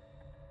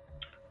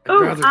 I'd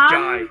rather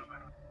die.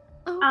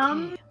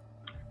 Okay.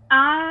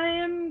 I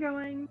am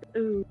going.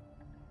 Ooh.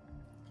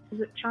 Is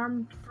it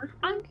charm first?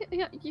 If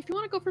you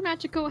want to go for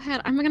magic, go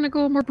ahead. I'm gonna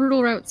go a more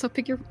brutal route, so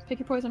pick your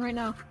poison right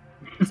now.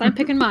 Because I'm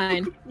picking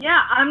mine.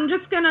 Yeah, I'm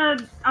just gonna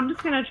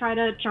try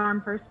to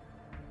charm person.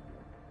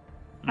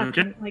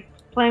 Okay. Like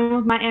playing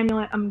with my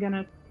amulet, I'm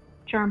gonna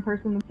charm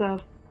person. It's a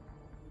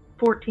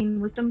 14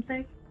 wisdom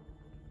save.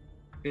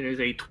 It is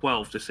a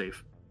 12 to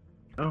save.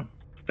 Oh,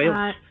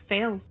 failed.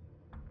 Fails.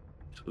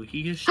 So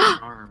he is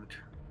charmed.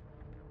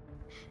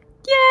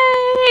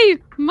 Yay!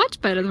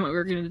 Much better than what we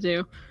were going to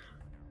do.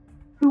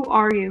 Who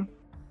are you?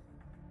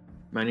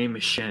 My name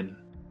is Shen.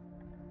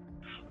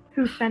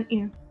 Who sent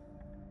you?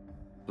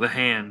 The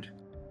Hand.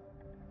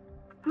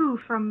 Who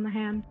from the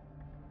hand?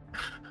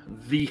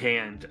 The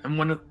Hand. I'm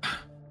one of...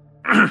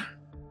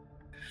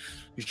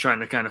 He's trying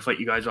to kind of fight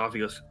you guys off. He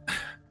goes...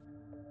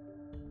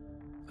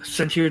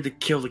 Sent here to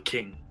kill the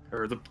king.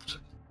 Or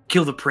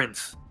kill the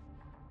prince.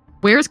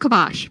 Where's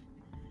Kabash?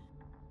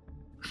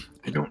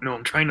 I don't know.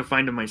 I'm trying to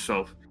find him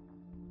myself.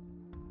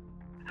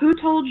 Who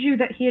told you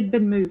that he had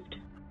been moved?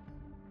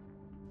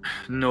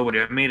 Nobody.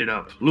 I made it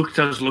up.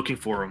 Luke-ta's looking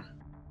for him.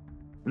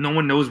 No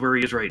one knows where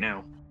he is right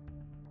now.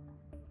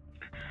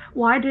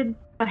 Why did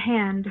the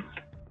hand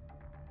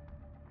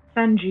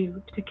send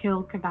you to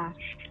kill Kabash?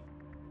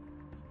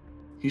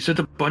 He sent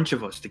a bunch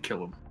of us to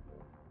kill him.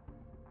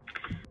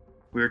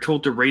 We were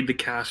told to raid the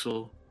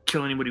castle,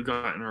 kill anybody who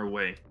got in our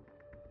way.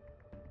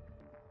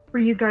 Were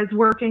you guys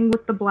working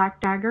with the Black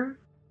Dagger?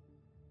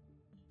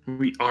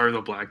 We are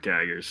the Black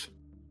Daggers.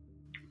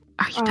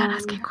 Are you done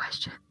asking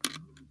questions?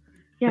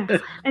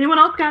 Yes. Anyone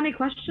else got any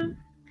questions?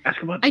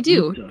 Ask about I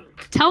do. Luca.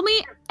 Tell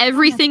me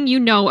everything you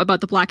know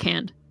about the Black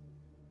Hand.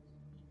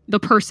 The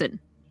person.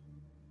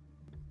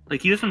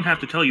 Like, he doesn't have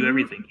to tell you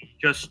everything. He's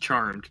just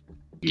charmed.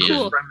 He's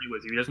Cool. just friendly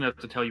with you. He doesn't have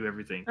to tell you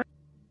everything.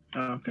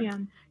 Oh, okay. Yeah.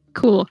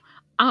 Cool.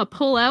 I'm gonna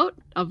pull out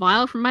a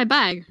vial from my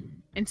bag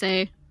and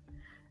say,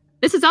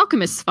 "This is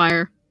alchemist's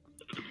fire.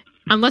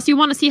 Unless you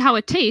want to see how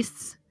it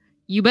tastes,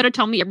 you better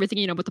tell me everything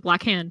you know about the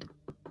Black Hand."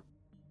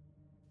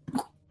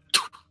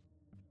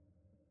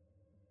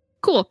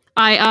 Cool.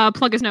 I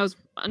plug his nose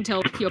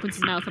until he opens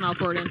his mouth, and I'll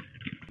pour it in.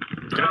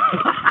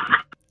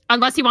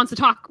 Unless he wants to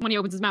talk when he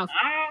opens his mouth.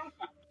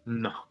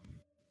 No.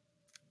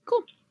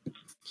 Cool.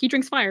 He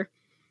drinks fire.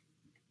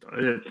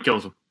 It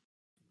kills him.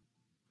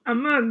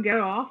 I'm gonna get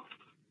off.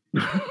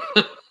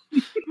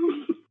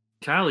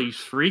 Callie's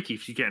freaky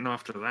if she's getting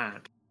off to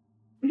that.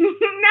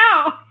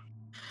 No!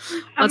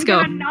 Let's I'm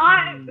go. gonna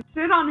not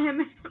sit on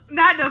him.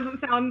 That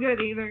doesn't sound good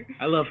either.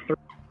 I love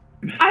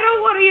I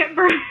don't want to get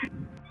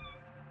burned.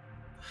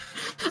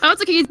 Oh,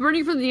 it's okay. He's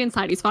burning from the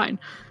inside. He's fine.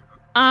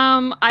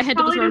 I head to the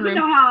Probably throne doesn't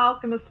room. know how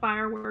alchemist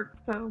fire works,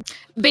 so...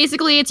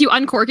 Basically, it's you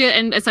uncork it,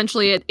 and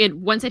essentially, it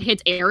once it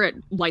hits air, it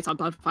lights on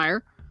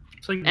fire.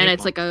 It's like And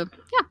it's like a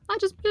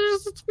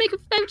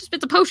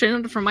it's a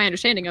potion from my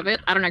understanding of it.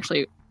 I don't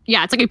actually.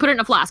 Yeah, it's like you put it in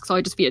a flask, so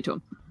I just feed it to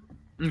him.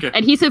 Okay.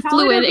 Adhesive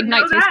Probably fluid doesn't know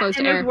ignites when that exposed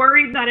to and air. is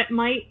worried that it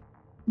might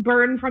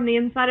burn from the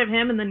inside of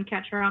him and then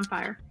catch her on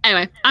fire.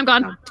 Anyway, I'm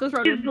gone. No. To the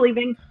throne He's room.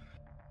 leaving.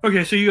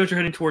 Okay, so you guys are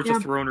heading towards Yeah.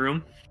 the throne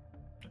room.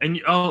 And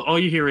all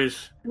you hear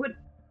is... What?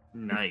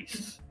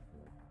 Nice.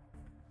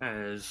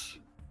 As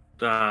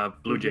the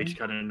Blue Jay just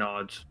kind of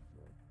nods.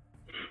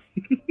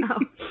 Oh,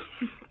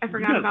 I You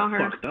forgot guys about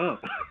her. fucked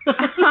up.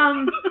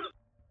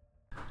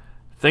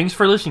 Thanks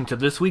for listening to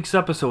this week's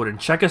episode, and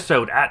check us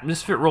out at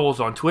Misfit Rolls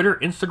on Twitter,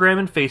 Instagram,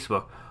 and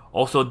Facebook.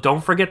 Also,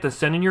 don't forget to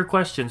send in your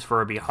questions for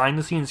our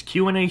behind-the-scenes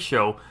Q&A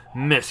show,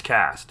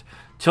 Miscast.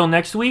 Till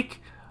next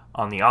week,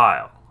 on the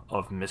Isle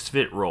of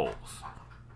Misfit Rolls.